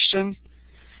a question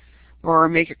or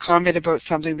make a comment about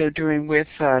something they're doing with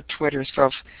Twitter. So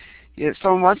if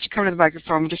someone wants to come to the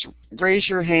microphone, just raise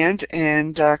your hand,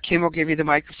 and Kim will give you the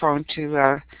microphone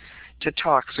to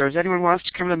talk. So if anyone wants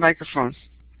to come to the microphone.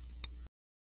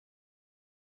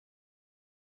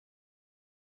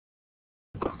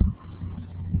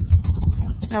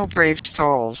 No brave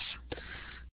souls.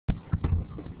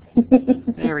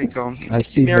 There we go. I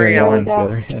see Mary Ellen's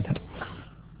other hand.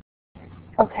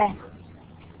 Okay.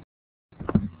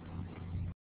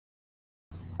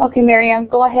 Okay, Mary Ellen,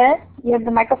 go ahead. You have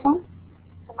the microphone.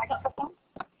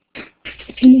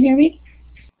 Can you hear me?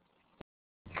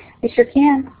 You sure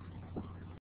can.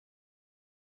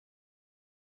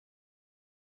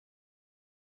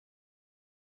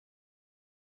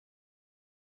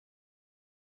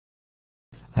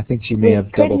 I think she may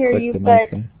have double-clicked the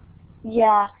microphone.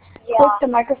 Yeah. Click the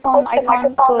microphone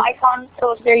icon.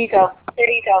 So there you go.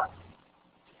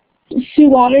 Sue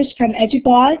Waters from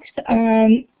EduBlogs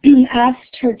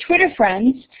asked her Twitter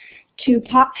friends to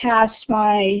pop past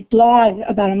my blog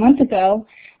about a month ago,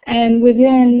 and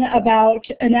within about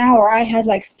an hour I had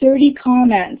like 30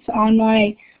 comments on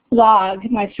my blog,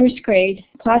 my first grade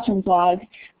classroom blog,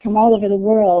 from all over the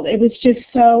world. It was just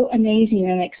so amazing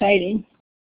and exciting.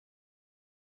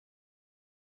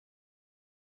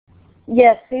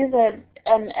 Yes, she's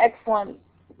an excellent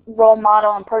role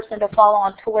model and person to follow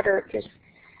on Twitter because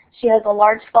she has a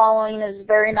large following, is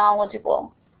very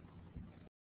knowledgeable.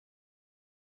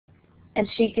 And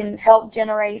she can help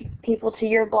generate people to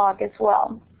your blog as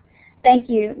well. Thank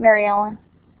you, Mary Ellen.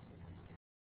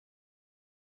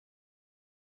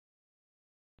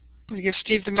 Will you give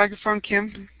Steve the microphone,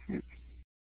 Kim?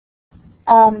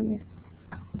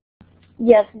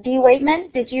 Yes, Dee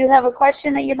Waitman, did you have a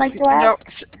question that you'd like to ask?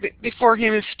 No, before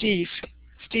him is Steve.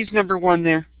 Steve's number one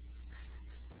there.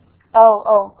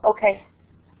 Oh, okay.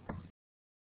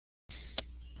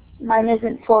 Mine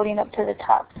isn't floating up to the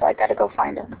top, so I got to go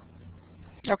find him.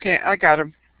 Okay, I got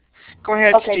him. Go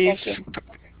ahead, okay, Steve. Thank you.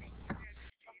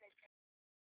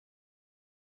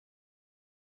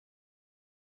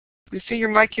 We see your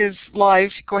mic is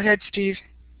live. Go ahead, Steve.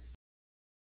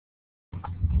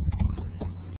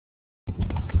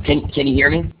 Can you hear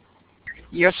me?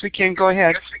 Yes, we can. Go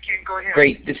ahead.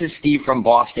 Great. This is Steve from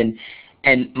Boston.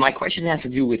 And my question has to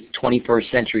do with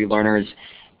 21st century learners.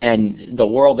 And the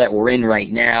world that we're in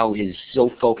right now is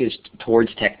so focused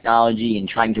towards technology and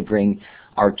trying to bring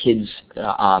our kids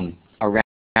around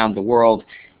the world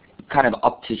kind of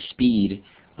up to speed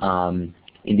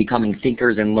in becoming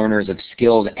thinkers and learners of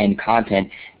skills and content.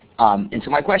 And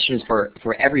so my question is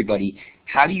for everybody,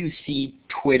 how do you see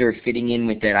Twitter fitting in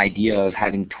with that idea of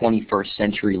having 21st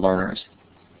century learners?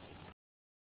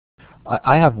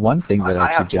 I have one thing that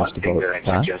I suggest about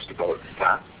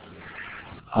that.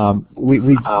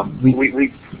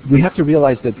 We have to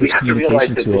realize that this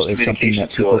communication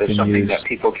tool is something that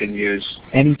people can use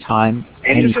anytime,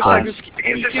 anytime.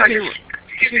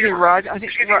 Excuse me, Rod. I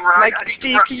think,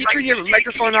 Steve, can you turn your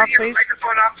microphone off, please?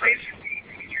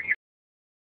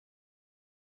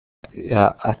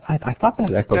 Yeah, I thought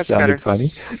that echo sounded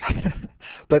funny.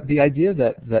 But the idea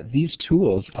that these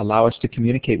tools allow us to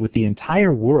communicate with the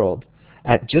entire world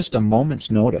at just a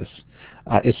moment's notice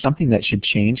is something that should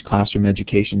change classroom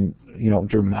education,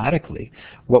 dramatically.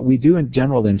 What we do in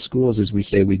general in schools is we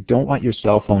say we don't want your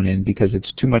cell phone in because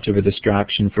it's too much of a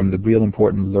distraction from the real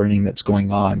important learning that's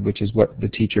going on, which is what the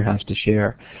teacher has to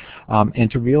share. And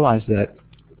to realize that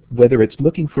whether it's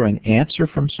looking for an answer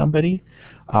from somebody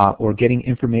or getting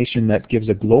information that gives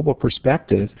a global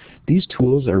perspective, these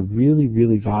tools are really,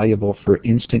 really valuable for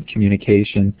instant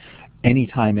communication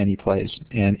anytime, any place.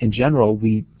 And in general,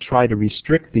 we try to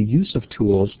restrict the use of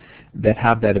tools that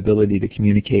have that ability to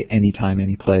communicate anytime,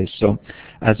 any place. So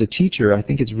as a teacher, I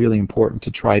think it's really important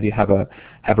to try to have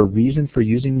a reason for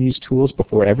using these tools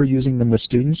before ever using them with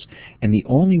students. And the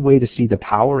only way to see the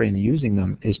power in using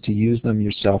them is to use them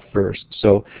yourself first.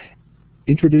 So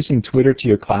introducing Twitter to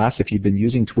your class, if you've been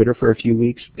using Twitter for a few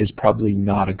weeks, is probably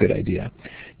not a good idea.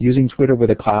 Using Twitter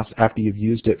with a class after you've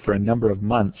used it for a number of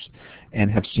months and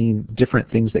have seen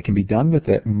different things that can be done with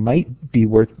it might be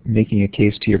worth making a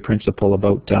case to your principal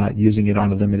about using it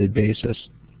on a limited basis.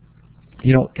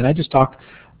 Can I just talk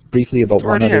briefly about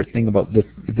one other thing about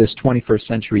this 21st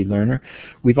century learner?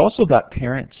 We've also got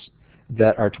parents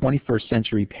that are 21st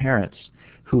century parents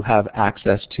who have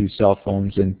access to cell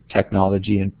phones and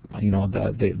technology and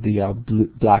the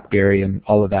BlackBerry and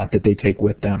all of that they take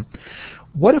with them.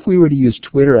 What if we were to use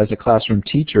Twitter as a classroom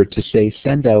teacher to say,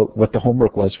 send out what the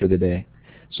homework was for the day?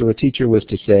 So a teacher was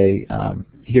to say,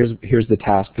 here's the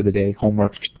task for the day,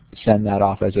 homework, send that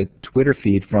off as a Twitter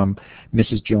feed from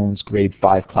Mrs. Jones' grade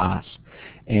 5 class.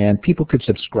 And people could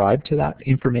subscribe to that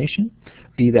information,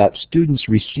 be that students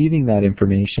receiving that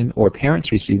information or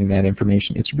parents receiving that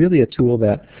information. It's really a tool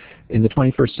that in the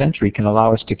 21st century can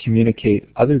allow us to communicate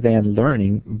other than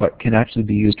learning, but can actually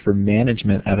be used for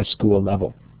management at a school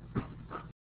level.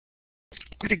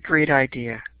 What a great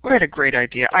idea. What a great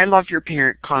idea. I love your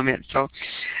parent comment. So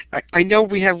I know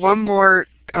we have one more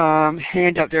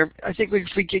hand up there. I think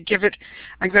if we could give it,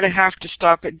 I'm going to have to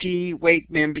stop at Dee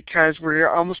Waitman because we're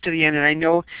almost to the end, and I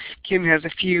know Kim has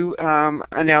a few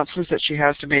announcements that she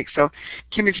has to make. So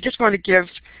Kim, if you just want to give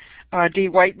Dee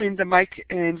Waitman the mic,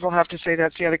 and we'll have to say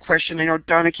that's the other question. I know,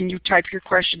 Donna, can you type your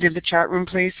question in the chat room,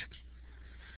 please?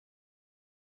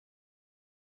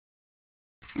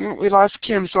 We lost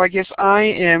Kim, so I guess I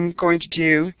am going to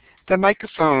do the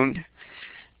microphone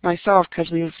myself because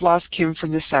we've lost Kim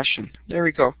from this session. There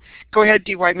we go. Go ahead,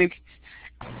 Dee Whiteman.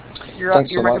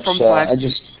 Thanks so much.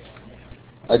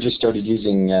 I just started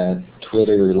using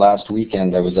Twitter last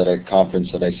weekend. I was at a conference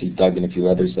that I see Doug and a few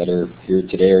others that are here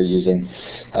today are using.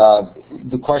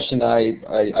 The question, I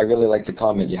really like the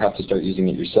comment, you have to start using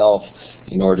it yourself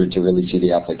in order to really see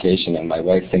the application, and my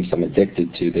wife thinks I'm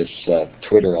addicted to this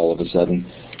Twitter all of a sudden.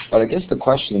 But I guess the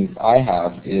question I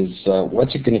have is,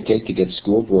 what's it going to take to get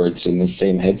school boards in the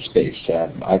same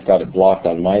headspace? I've got it blocked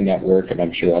on my network, and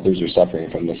I'm sure others are suffering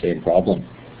from the same problem.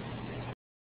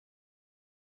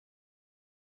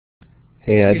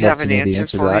 Hey, I'd love to know the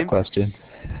answer to that question.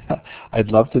 I'd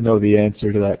love to know the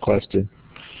answer to that question.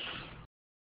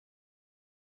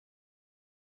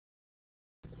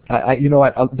 You know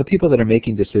what? The people that are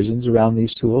making decisions around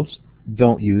these tools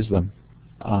don't use them.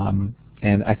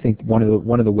 And I think one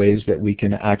of the ways that we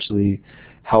can actually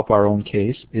help our own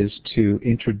case is to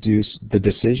introduce the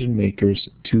decision makers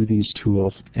to these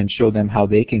tools and show them how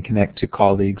they can connect to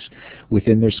colleagues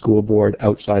within their school board,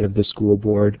 outside of the school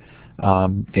board,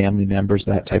 family members,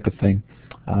 that type of thing.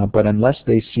 But unless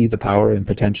they see the power and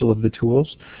potential of the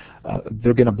tools,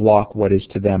 they're going to block what is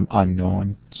to them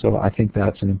unknown. So I think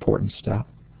that's an important step.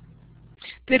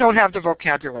 they don't have the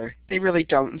vocabulary. They really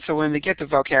don't. And so when they get the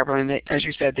vocabulary, and they, as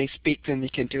you said, they speak, then they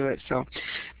can do it. So,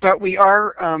 but we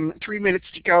are 3 minutes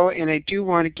to go, and I do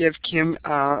want to give Kim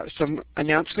some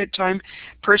announcement time.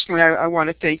 Personally, I want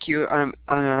to thank you,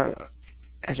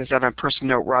 as I said on a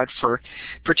personal note, Rod, for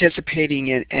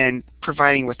participating and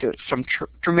providing with some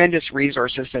tremendous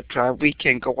resources that we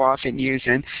can go off and use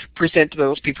and present to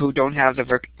those people who don't have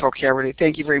the vocabulary.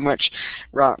 Thank you very much,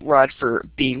 Rod, for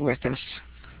being with us.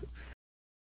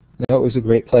 No, it was a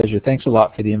great pleasure. Thanks a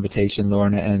lot for the invitation,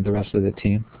 Lorna, and the rest of the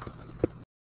team.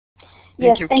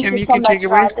 Yes, thank you so much,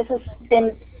 Rod.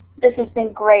 This has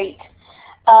been great.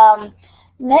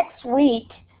 Next week,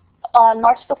 on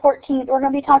March the 14th, we're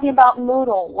going to be talking about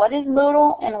Moodle. What is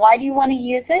Moodle, and why do you want to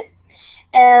use it?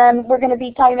 And we're going to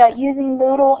be talking about using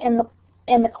Moodle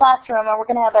in the classroom, and we're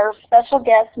going to have our special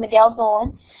guest, Miguel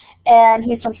Zolan, and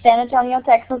he's from San Antonio,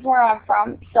 Texas, where I'm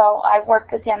from. So I've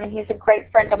worked with him, and he's a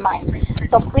great friend of mine.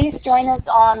 So please join us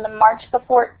on the March the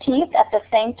 14th at the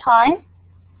same time.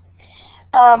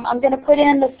 I'm going to put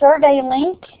in the survey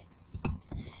link,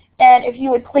 and if you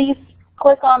would please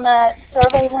click on the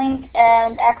survey link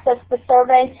and access the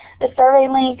survey. The survey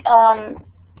link,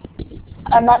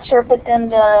 I'm not sure if it's in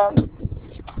the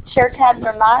share tabs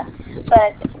or not,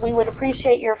 but we would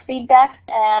appreciate your feedback,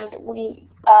 and we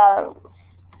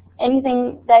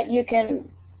anything that you can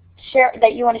share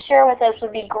that you want to share with us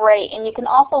would be great. And you can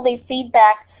also leave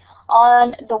feedback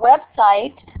on the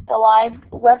website, the live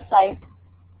website.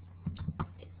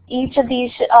 Each of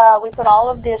these, we put all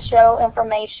of this show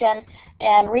information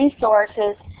and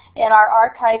resources in our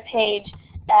archive page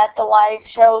at the live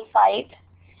show site,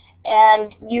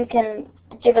 and you can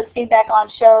give us feedback on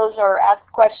shows or ask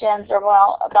questions or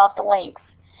about the links.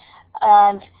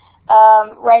 And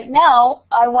right now,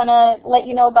 I want to let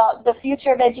you know about the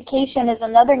Future of Education is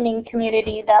another NING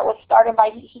community that was started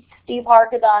by Steve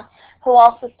Hargadon, who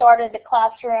also started the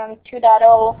Classroom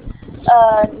 2.0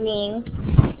 NING.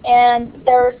 And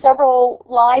there are several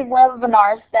live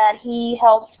webinars that he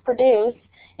helps produce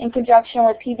in conjunction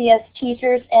with PBS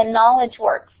teachers and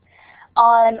KnowledgeWorks.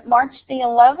 On March the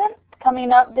 11th,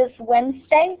 coming up this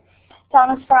Wednesday,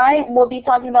 Thomas Fry will be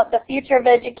talking about the future of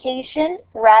education.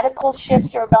 Radical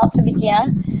shifts are about to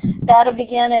begin. That'll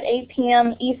begin at 8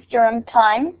 p.m. Eastern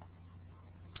Time.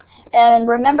 And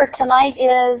remember, tonight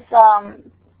is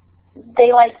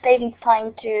daylight savings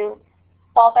time to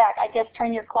fall back. I guess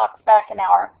turn your clocks back an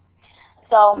hour.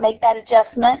 So make that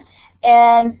adjustment.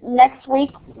 And next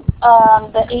week,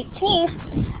 the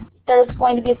 18th, there's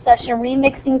going to be a session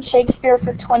remixing Shakespeare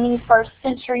for 21st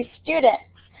century students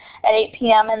at 8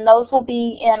 p.m. And those will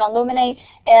be in Elluminate,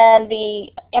 and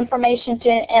the information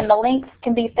and the links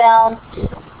can be found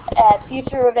at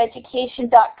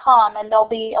futureofeducation.com, and there'll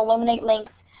be Elluminate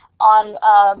links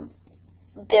on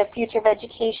the Future of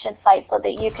Education site so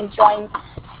that you can join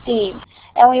Steve.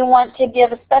 And we want to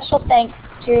give a special thanks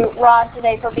to Rod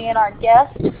today for being our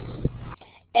guest.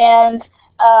 And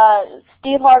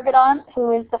Steve Hargadon,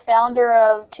 who is the founder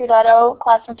of 2.0,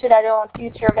 Classroom 2.0 and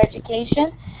Future of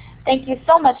Education. Thank you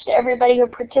so much to everybody who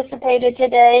participated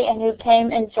today and who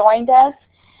came and joined us.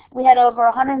 We had over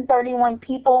 131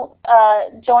 people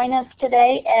join us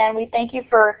today, and we thank you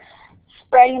for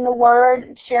spreading the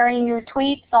word, sharing your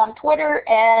tweets on Twitter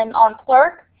and on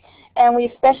Plurk. And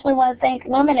we especially want to thank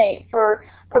Elluminate for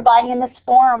providing this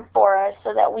forum for us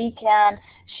so that we can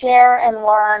share and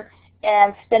learn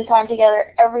and spend time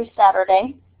together every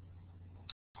Saturday.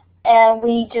 And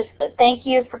we just thank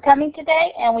you for coming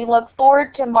today, and we look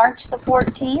forward to March the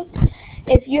 14th.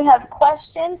 If you have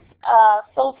questions,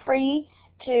 feel free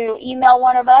to email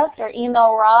one of us or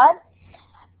email Rod.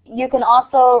 You can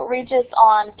also reach us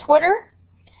on Twitter.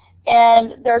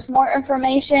 And there's more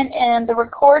information, and the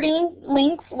recording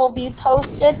links will be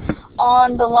posted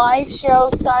on the live show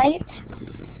site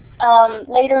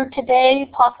later today,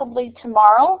 possibly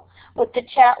tomorrow, with the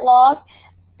chat log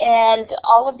and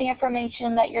all of the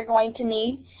information that you're going to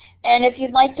need. And if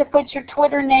you'd like to put your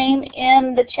Twitter name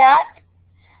in the chat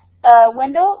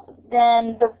window,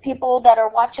 then the people that are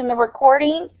watching the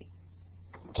recording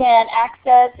can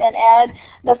access and add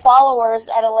the followers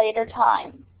at a later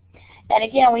time. And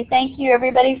again, we thank you,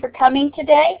 everybody, for coming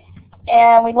today,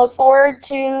 and we look forward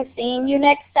to seeing you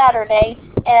next Saturday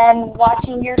and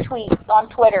watching your tweets on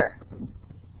Twitter.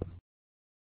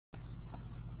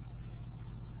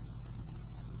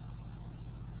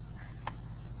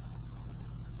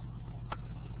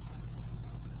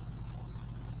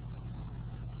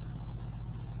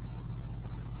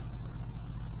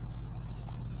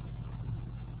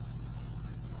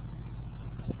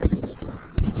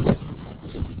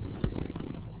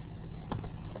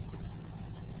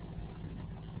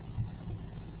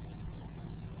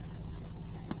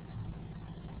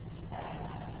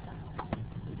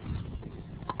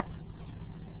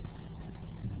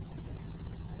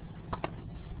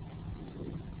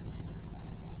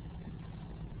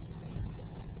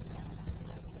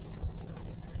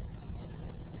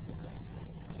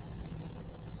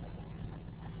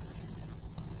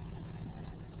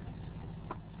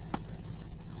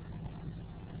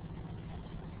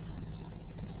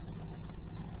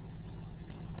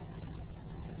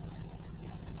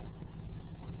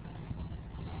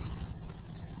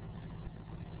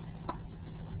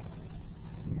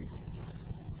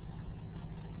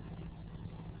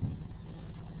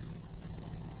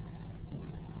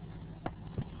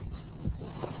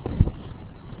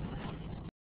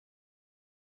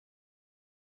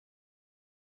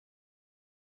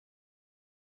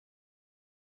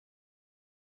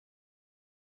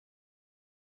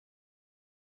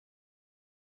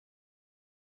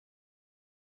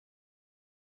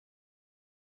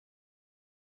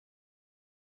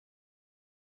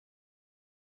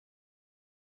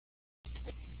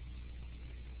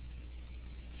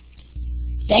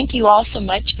 Thank you all so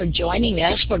much for joining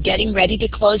us. We're getting ready to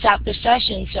close out the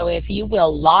session, so if you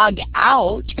will log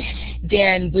out,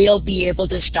 then we'll be able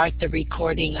to start the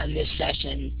recording on this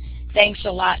session. Thanks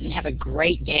a lot and have a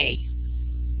great day.